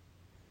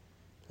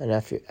 And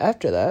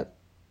after that,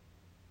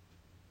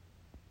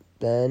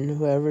 then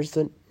whoever's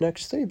the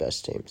next 3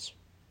 best teams.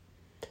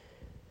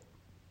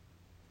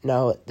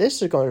 Now,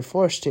 this is going to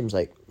force teams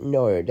like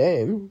Notre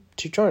Dame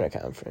to join a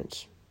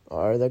conference,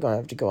 or they're going to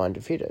have to go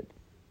undefeated.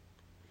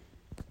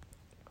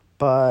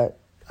 But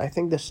I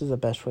think this is the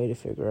best way to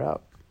figure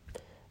out.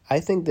 I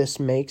think this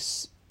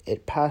makes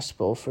it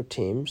possible for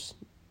teams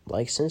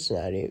like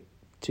Cincinnati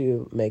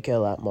to make it a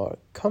lot more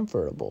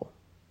comfortable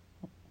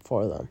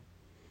for them,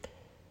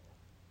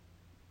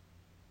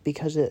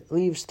 because it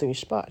leaves 3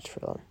 spots for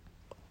them.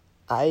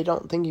 I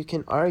don't think you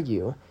can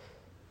argue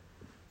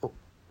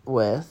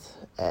with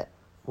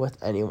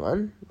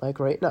anyone, like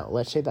right now.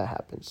 Let's say that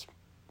happens.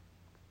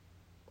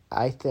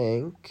 Let's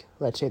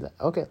say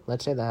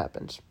that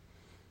happens.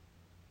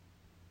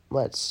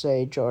 Let's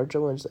say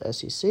Georgia wins the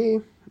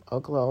SEC,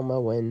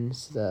 Oklahoma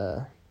wins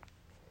the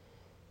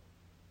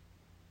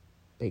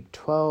Big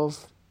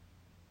 12,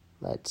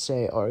 let's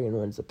say Oregon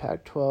wins the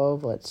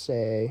Pac-12, let's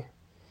say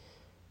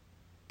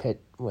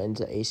Pitt wins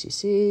the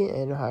ACC,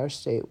 and Ohio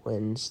State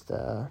wins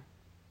the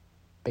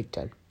Big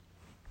 10.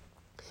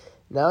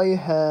 Now you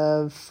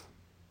have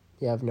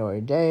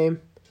Notre Dame,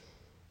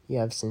 you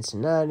have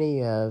Cincinnati,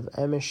 you have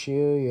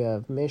MSU, you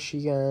have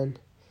Michigan,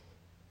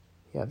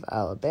 you have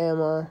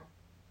Alabama.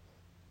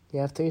 You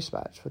have 3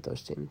 spots with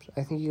those teams.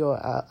 I think you go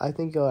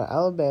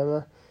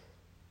Alabama,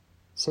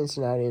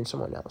 Cincinnati, and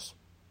someone else.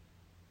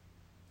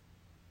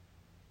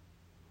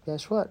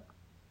 Guess what?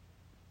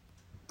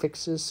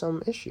 Fixes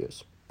some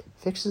issues.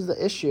 Fixes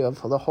the issue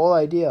of the whole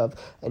idea of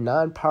a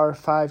non-Power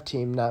 5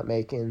 team not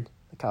making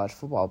the college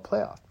football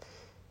playoff.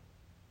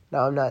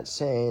 Now, I'm not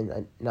saying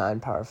a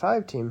non-Power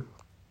 5 team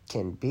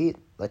can beat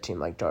a team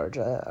like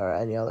Georgia or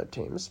any other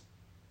teams,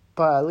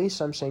 but at least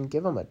I'm saying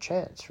give them a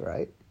chance,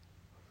 right?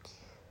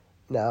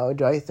 Now,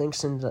 do I think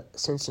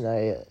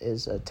Cincinnati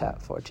is a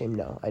top 4 team?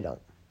 No, I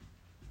don't.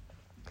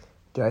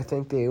 Do I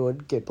think they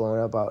would get blown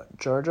out by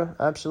Georgia?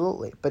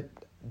 Absolutely. But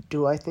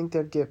do I think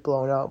they'd get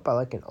blown out by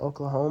like an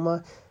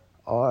Oklahoma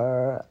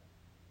or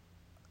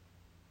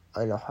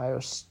an Ohio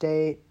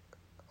State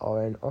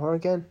or an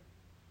Oregon?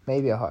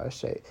 Maybe Ohio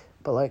State.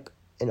 But like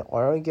an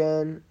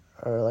Oregon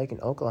or like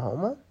an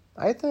Oklahoma?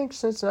 I think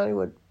Cincinnati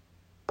would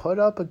put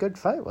up a good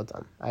fight with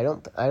them. I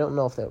don't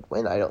know if they would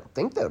win. I don't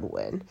think they would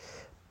win.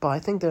 But I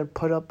think they'd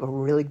put up a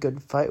really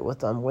good fight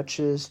with them,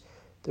 which is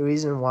the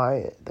reason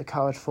why the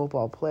college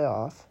football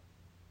playoff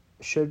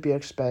should be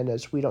expanded,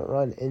 so we don't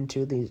run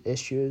into these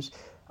issues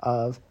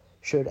of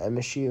should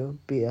MSU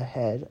be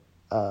ahead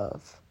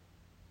of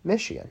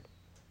Michigan.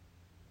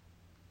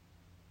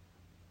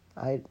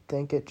 I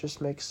think it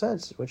just makes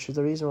sense, which is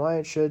the reason why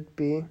it should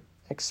be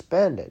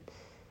expanded.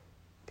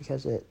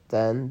 Because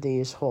then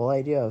these whole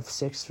idea of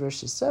 6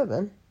 versus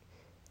 7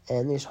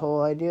 and these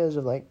whole ideas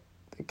of like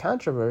the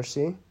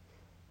controversy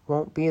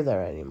won't be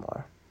there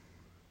anymore.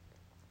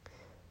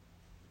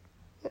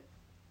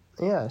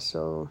 Yeah,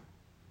 so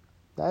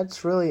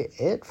that's really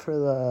it for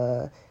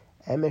the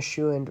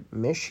MSU and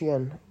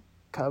Michigan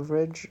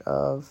coverage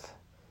of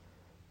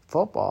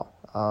football.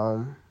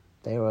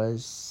 There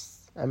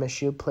was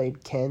MSU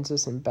played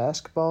Kansas in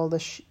basketball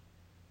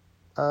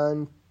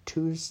on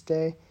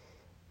Tuesday.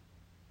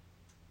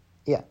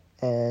 Yeah,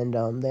 and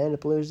they ended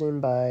up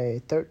losing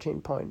by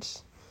 13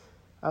 points.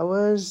 I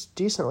was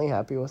decently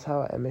happy with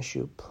how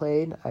MSU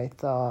played. I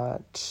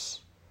thought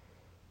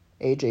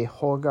AJ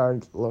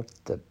Horgard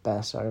looked the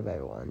best out of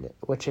everyone,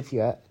 which if you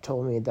had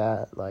told me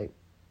that like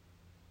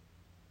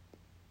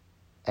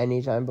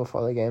any time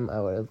before the game, I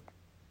would have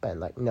been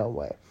like, no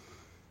way.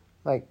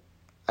 Like,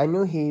 I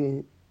knew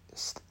he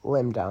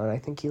slimmed down. I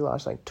think he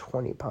lost like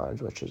 20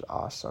 pounds, which is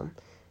awesome.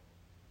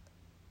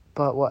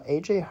 But what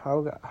AJ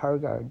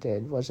Horgard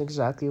did was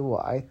exactly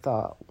what I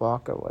thought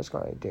Walker was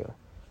going to do.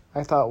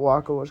 I thought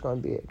Walker was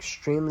going to be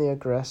extremely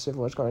aggressive,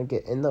 was going to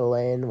get in the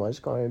lane, was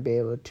going to be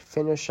able to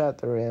finish at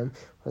the rim,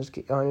 was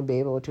going to be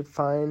able to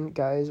find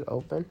guys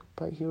open,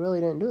 but he really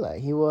didn't do that.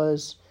 He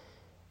was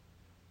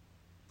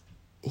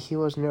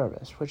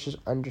nervous, which is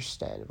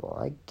understandable.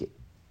 I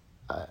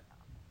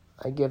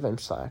give him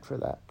slack for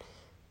that.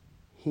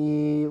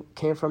 He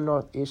came from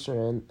Northeastern,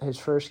 and his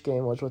first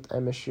game was with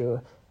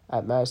MSU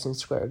at Madison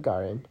Square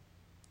Garden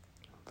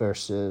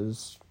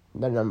versus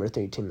the number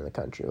 3 team in the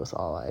country with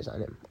all eyes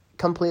on him.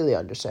 Completely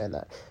understand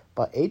that.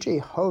 But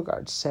AJ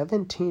Horgard,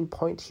 17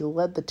 points, he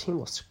led the team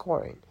with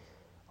scoring.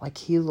 Like,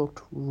 he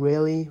looked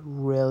really,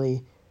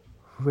 really,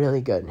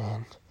 really good.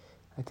 And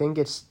I think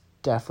it's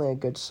definitely a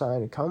good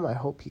sign to come. I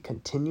hope he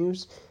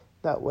continues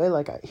that way.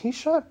 Like, he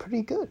shot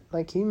pretty good.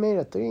 Like, he made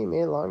a 3, he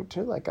made a long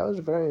 2. Like, I was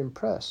very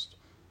impressed.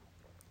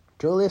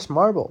 Julius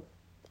Marble,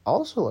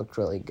 also looked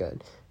really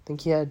good. I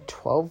think he had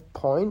 12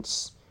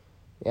 points.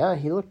 Yeah,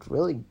 he looked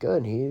really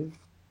good.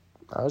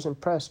 I was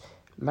impressed.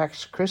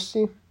 Max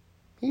Christie,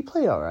 he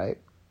played all right.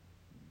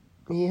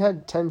 He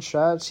had 10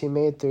 shots. He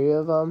made 3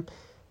 of them.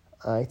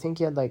 I think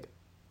he had like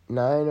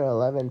 9 or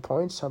 11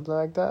 points, something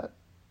like that.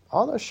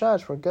 All those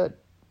shots were good.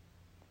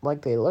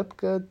 Like, they looked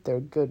good. They're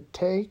good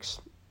takes.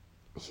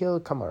 He'll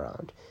come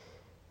around.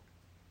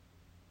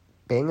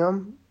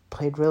 Bingham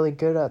played really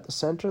good at the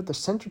center. The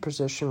center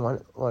position,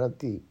 one of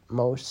the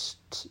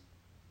most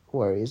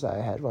worries I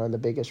had, one of the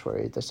biggest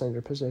worries, the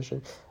center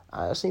position,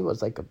 honestly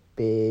was like a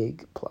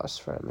big plus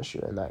for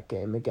MSU in that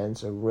game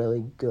against a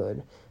really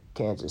good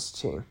Kansas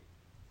team.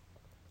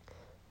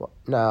 Well,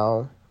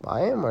 now, what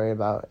I am worried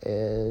about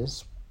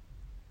is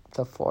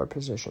the 4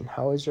 position,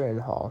 Hauser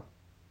and Hall.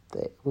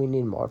 We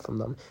need more from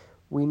them.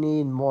 We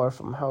need more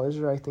from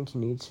Hauser. I think he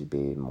needs to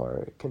be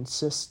more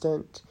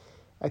consistent.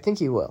 I think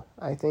he will.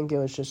 I think it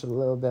was just a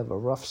little bit of a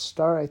rough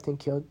start. I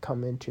think he'll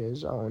come into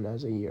his own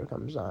as the year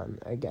comes on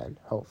again,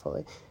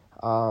 hopefully.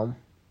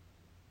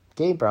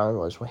 Gabe Brown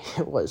was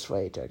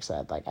way too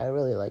excited. Like, I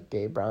really like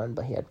Gabe Brown,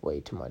 but he had way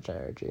too much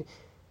energy.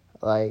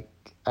 Like,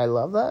 I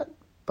love that,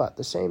 but at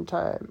the same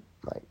time,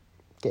 like,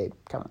 Gabe,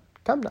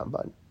 come down,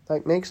 bud.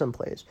 Like, make some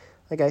plays.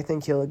 Like, I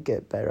think he'll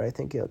get better. I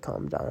think he'll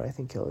calm down. I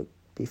think he'll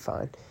be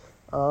fine.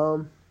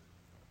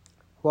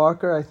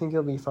 Walker, I think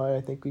he'll be fine. I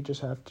think we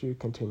just have to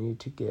continue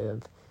to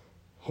give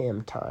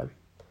him time.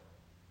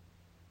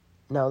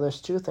 Now,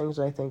 there's 2 things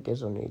I think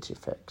Izzo needs to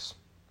fix.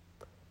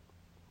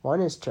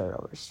 One is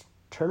turnovers.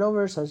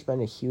 Turnovers has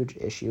been a huge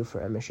issue for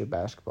MSU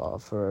basketball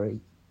for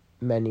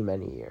many,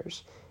 many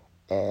years.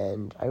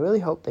 And I really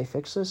hope they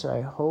fix this, and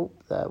I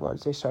hope that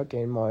once they start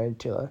getting more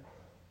into a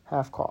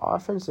half-court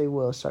offense, they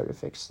will start to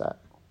fix that.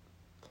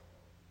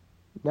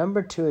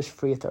 Number 2 is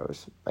free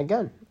throws.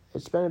 Again,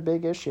 it's been a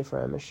big issue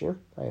for MSU.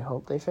 I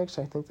hope they fix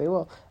it. I think they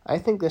will. I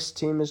think this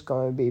team is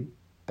going to be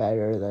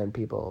better than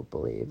people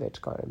believe it's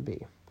going to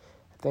be.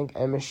 I think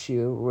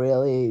MSU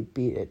really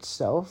beat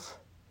itself,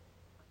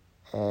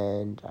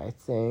 and I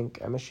think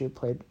MSU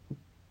played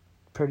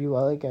pretty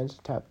well against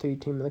a top 3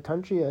 team in the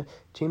country, a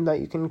team that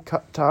you can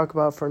talk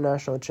about for a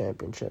national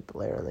championship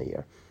later in the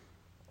year.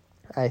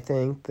 I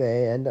think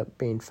they end up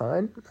being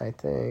fine. I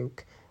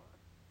think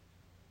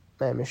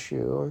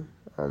MSU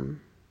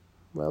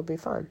will be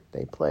fine.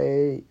 They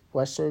play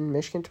Western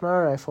Michigan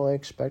tomorrow. I fully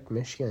expect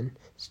Michigan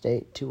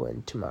State to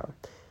win tomorrow.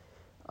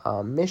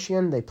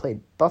 Michigan, they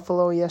played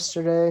Buffalo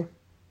yesterday.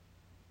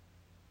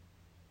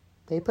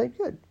 They played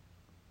good.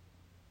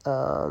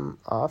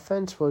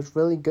 Offense was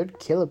really good.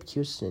 Caleb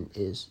Houston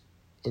is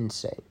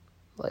insane.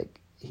 Like,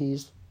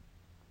 he's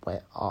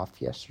went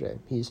off yesterday.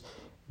 He's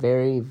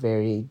very,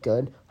 very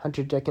good.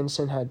 Hunter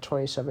Dickinson had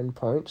 27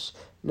 points.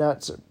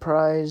 Not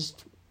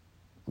surprised.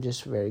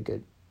 Just very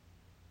good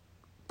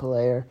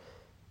player.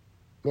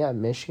 Yeah,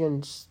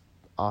 Michigan's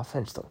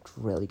offense looked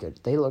really good.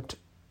 They looked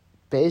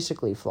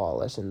basically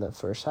flawless in the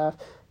first half.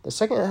 The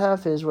second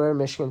half is where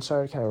Michigan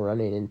started kind of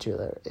running into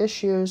their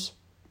issues.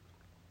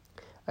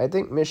 I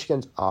think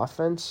Michigan's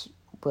offense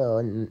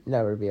will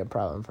never be a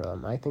problem for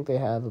them. I think they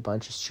have a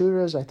bunch of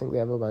shooters. I think they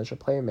have a bunch of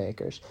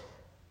playmakers.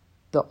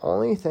 The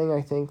only thing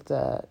I think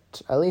that,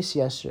 at least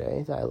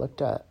yesterday, that I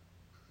looked at,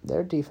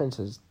 their defense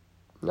is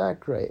not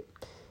great.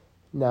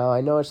 Now,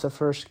 I know it's the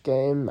first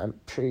game. I'm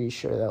pretty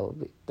sure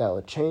that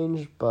will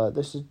change, but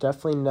this is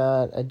definitely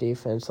not a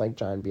defense like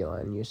John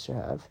Beilein used to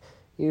have.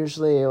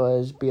 Usually it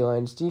was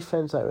Beilein's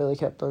defense that really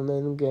kept them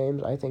in the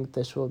games. I think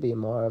this will be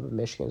more of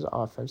Michigan's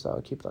offense that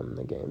will keep them in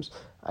the games.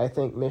 I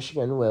think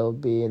Michigan will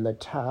be in the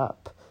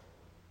top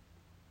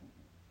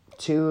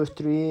 2 or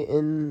 3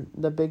 in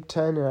the Big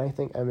Ten, and I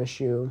think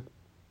MSU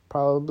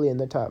probably in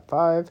the top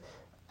 5.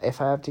 If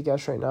I have to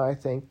guess right now, I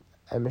think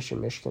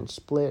MSU-Michigan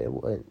split.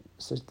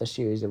 The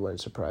series, it wouldn't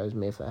surprise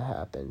me if that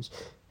happens.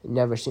 It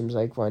never seems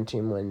like one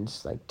team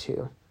wins like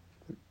 2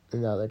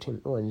 and the other team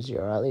wins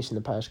 0, at least in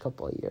the past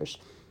couple of years.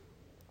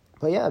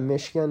 But yeah,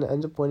 Michigan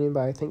ends up winning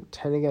by, I think,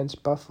 10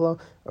 against Buffalo.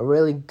 A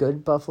really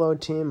good Buffalo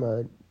team.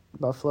 A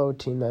Buffalo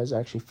team that is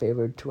actually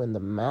favored to win the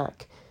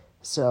MAC.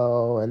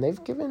 So, and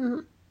they've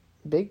given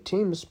big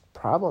teams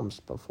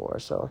problems before.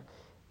 So,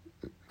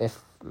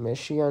 if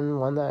Michigan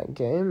won that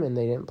game and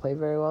they didn't play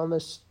very well in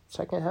this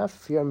second half,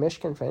 if you're a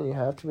Michigan fan, you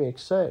have to be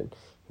excited.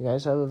 You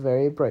guys have a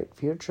very bright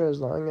future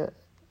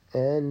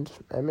and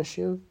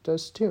MSU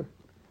does too.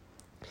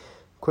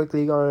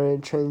 Quickly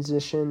going to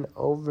transition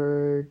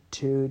over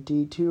to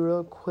D2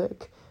 real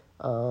quick.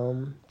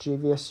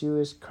 GVSU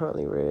is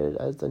currently rated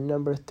as the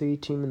number 3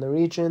 team in the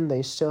region.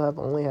 They still have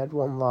only had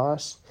 1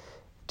 loss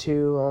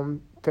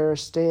to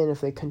Ferris State, and if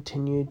they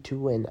continue to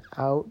win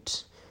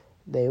out,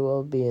 they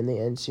will be in the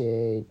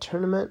NCAA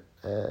tournament,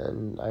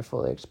 and I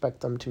fully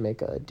expect them to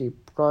make a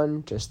deep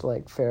run, just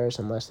like Ferris,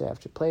 unless they have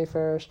to play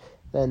Ferris.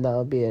 Then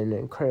that'll be an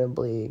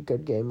incredibly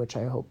good game, which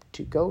I hope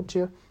to go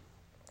to.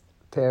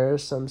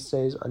 Ferris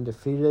stays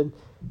undefeated.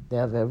 They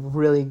have a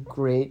really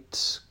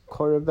great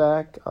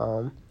quarterback.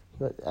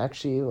 He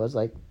actually was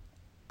like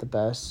the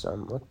best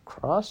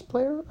lacrosse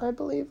player, I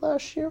believe,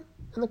 last year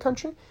in the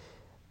country.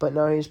 but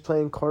now he's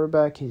playing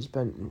quarterback. He's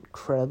been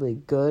incredibly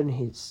good.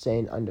 He's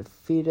staying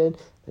undefeated.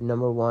 The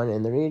number 1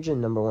 in the region,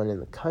 number 1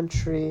 in the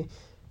country.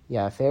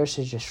 Yeah, Ferris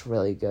is just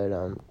really good.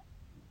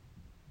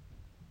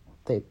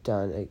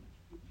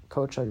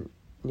 Coach on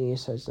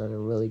Nice has done a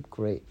really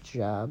great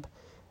job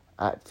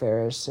at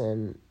Ferris,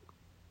 and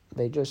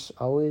they just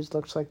always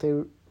looks like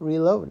they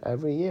reload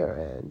every year.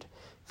 And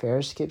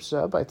Ferris keeps it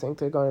up. I think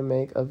they're going to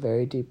make a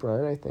very deep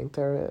run. I think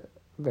they're a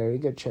very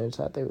good chance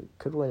that they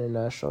could win a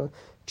national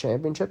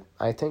championship.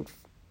 I think,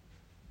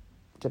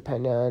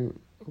 depending on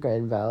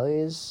Grand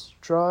Valley's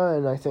draw,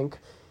 and I think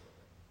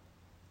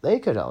they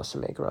could also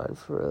make a run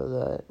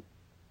for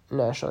the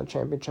national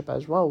championship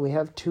as well. We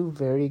have 2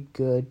 very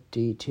good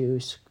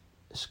D2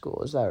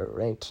 schools that are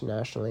ranked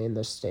nationally in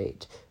the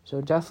state.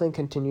 So definitely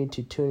continue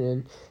to tune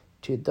in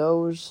to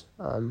those.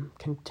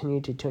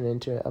 Continue to tune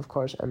into, of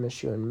course,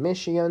 MSU and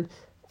Michigan,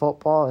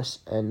 football,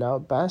 and now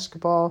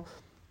basketball.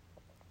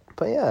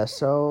 But yeah,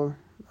 so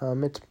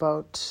it's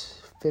about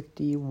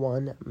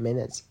 51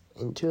 minutes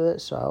into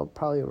it, so I'll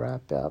probably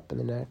wrap it up in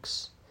the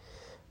next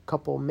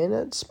couple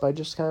minutes. But I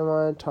just kind of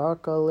want to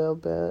talk a little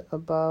bit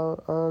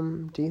about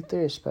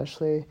D3,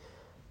 especially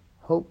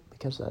Hope,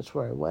 because that's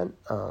where I went.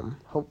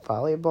 Hope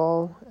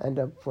volleyball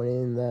ended up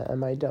winning the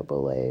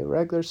MIAA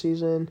regular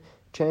season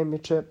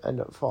championship,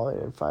 ended up falling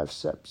in 5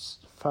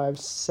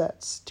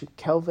 sets to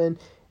Kelvin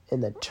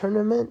in the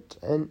tournament,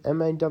 and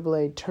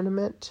MIAA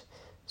tournament.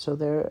 So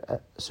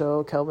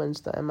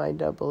Kelvin's the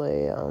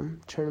MIAA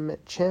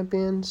tournament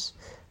champions.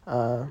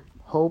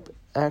 Hope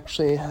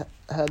actually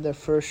had their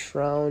first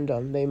round.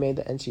 They made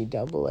the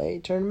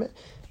NCAA tournament,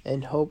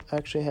 and Hope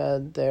actually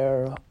had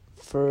their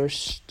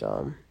first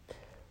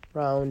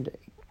round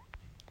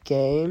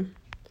game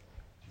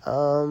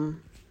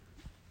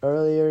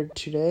earlier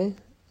today.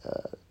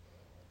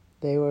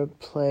 They were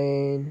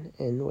playing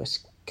in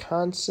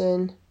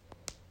Wisconsin,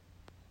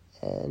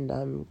 and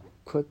I'm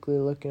quickly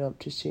looking up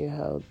to see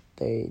how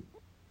they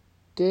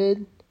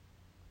did.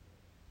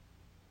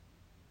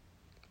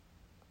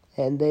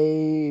 And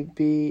they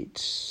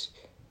beat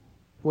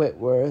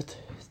Whitworth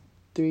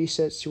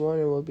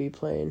 3-1, and will be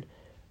playing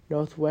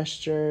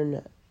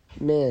Northwestern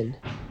Men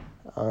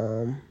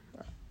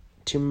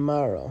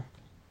tomorrow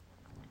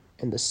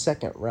in the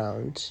second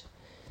round.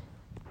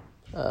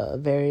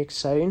 Very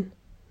exciting.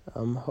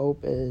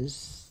 Hope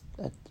is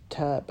at the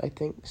top, I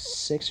think,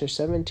 6 or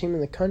 7 team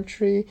in the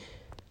country.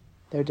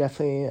 They're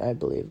definitely, I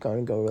believe,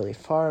 going to go really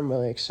far. I'm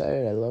really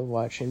excited. I love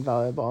watching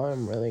volleyball.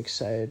 I'm really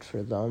excited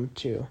for them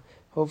to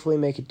hopefully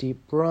make a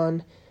deep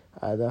run.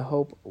 The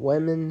Hope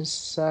women's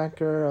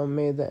soccer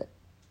made the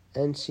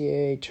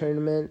NCAA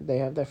tournament. They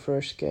have their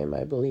first game,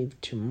 I believe,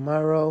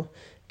 tomorrow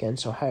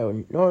against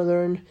Ohio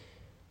Northern.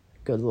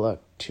 Good luck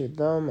to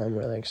them. I'm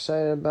really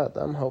excited about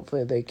them.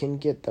 Hopefully they can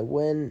get the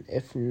win.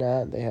 If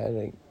not, they had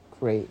a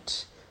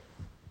great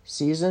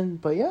season.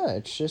 But yeah,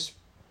 it's just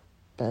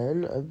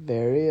been a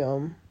very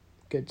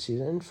good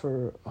season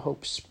for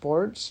Hope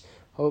Sports.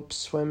 Hope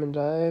Swim and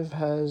Dive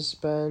has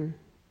been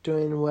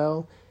doing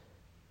well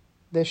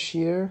this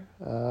year.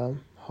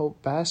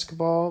 Hope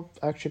Basketball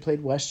actually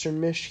played Western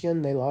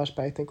Michigan. They lost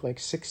by, I think,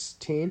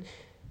 16.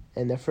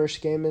 And their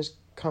first game is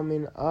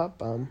coming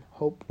up.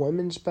 Hope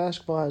Women's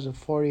Basketball has a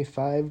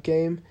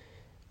 45-game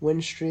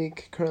win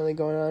streak currently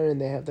going on, and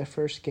they have their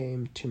first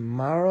game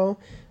tomorrow,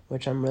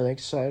 which I'm really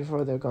excited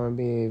for. They're going to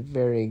be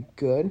very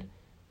good.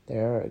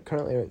 They're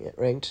currently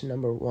ranked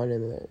number 1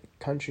 in the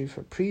country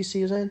for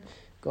preseason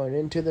going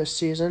into this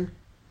season.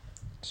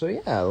 So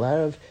yeah, a lot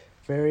of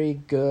very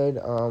good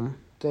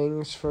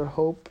things for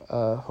Hope.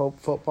 Hope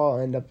football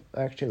ended up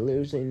actually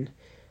losing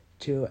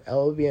to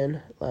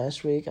Albion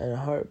last week on a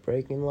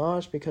heartbreaking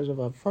loss because of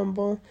a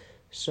fumble.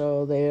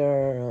 So they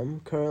are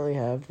currently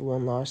have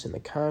 1 loss in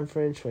the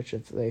conference, which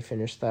if they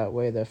finish that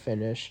way, they'll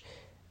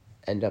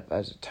end up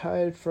as a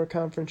tied for a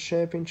conference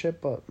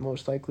championship, but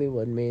most likely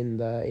would mean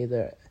that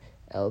either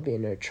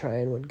Albion or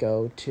Tryon would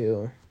go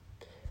to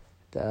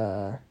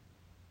the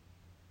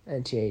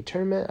NCAA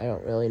tournament. I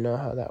don't really know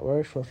how that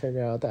works. We'll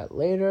figure out that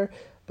later.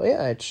 But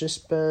yeah, it's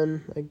just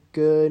been a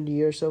good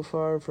year so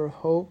far for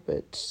Hope.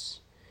 It's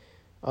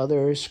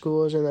other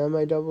schools in the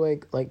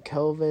MIAA, like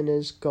Kelvin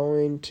is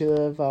going to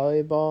the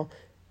volleyball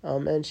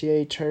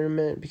NCAA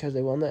tournament because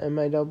they won the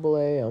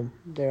MIAA.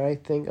 They're, I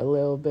think, a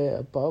little bit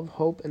above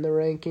Hope in the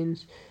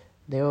rankings.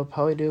 They will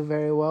probably do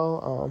very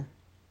well.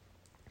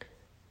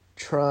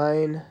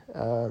 Trine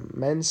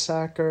men's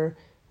soccer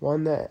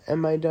won the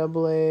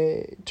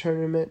MIAA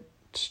tournament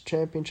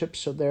championship,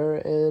 so they're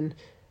in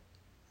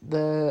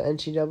the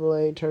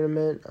NCAA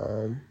tournament.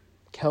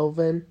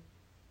 Kelvin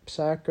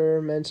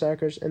soccer, men's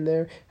soccer's in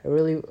there. I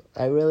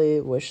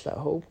really wish that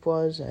Hope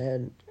was. I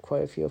had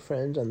quite a few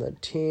friends on the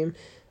team.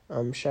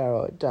 Shout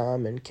out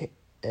Dom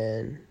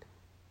and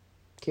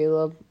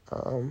Caleb.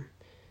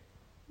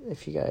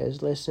 If you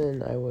guys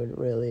listen, I would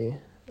really.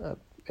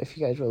 If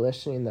you guys were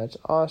listening, that's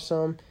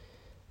awesome.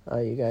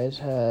 You guys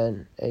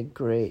had a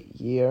great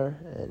year,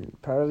 and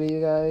proud of you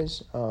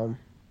guys.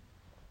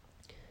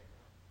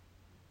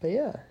 But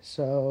yeah,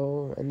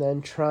 so, and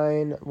then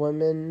trying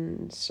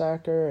women's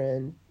soccer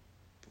and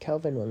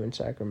Kelvin women's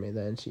soccer made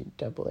the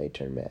NCAA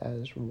tournament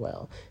as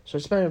well. So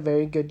it's been a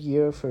very good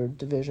year for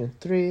Division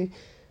III.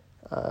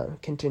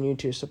 Continue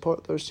to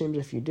support those teams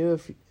if you do.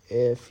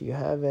 If you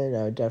haven't,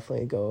 I would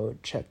definitely go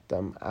check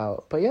them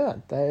out. But yeah,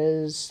 that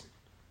is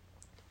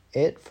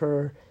it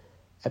for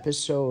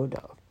episode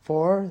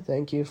 4.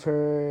 Thank you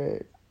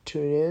for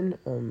tuning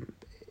in.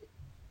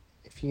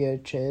 If you get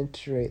a chance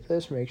to rate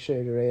this, make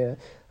sure to rate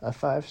a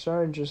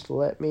 5-star and just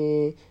let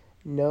me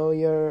know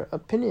your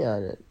opinion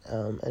on it.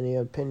 Any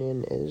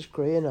opinion is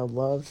great, and I'd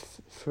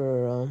love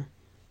for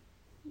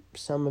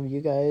some of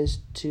you guys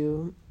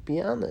to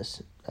be on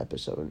this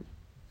episode,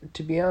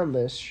 to be on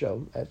this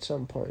show at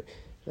some point.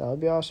 That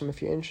would be awesome.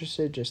 If you're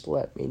interested, just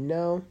let me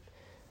know.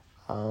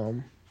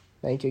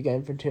 Thank you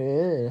again for tuning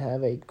in, and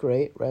have a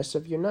great rest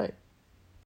of your night.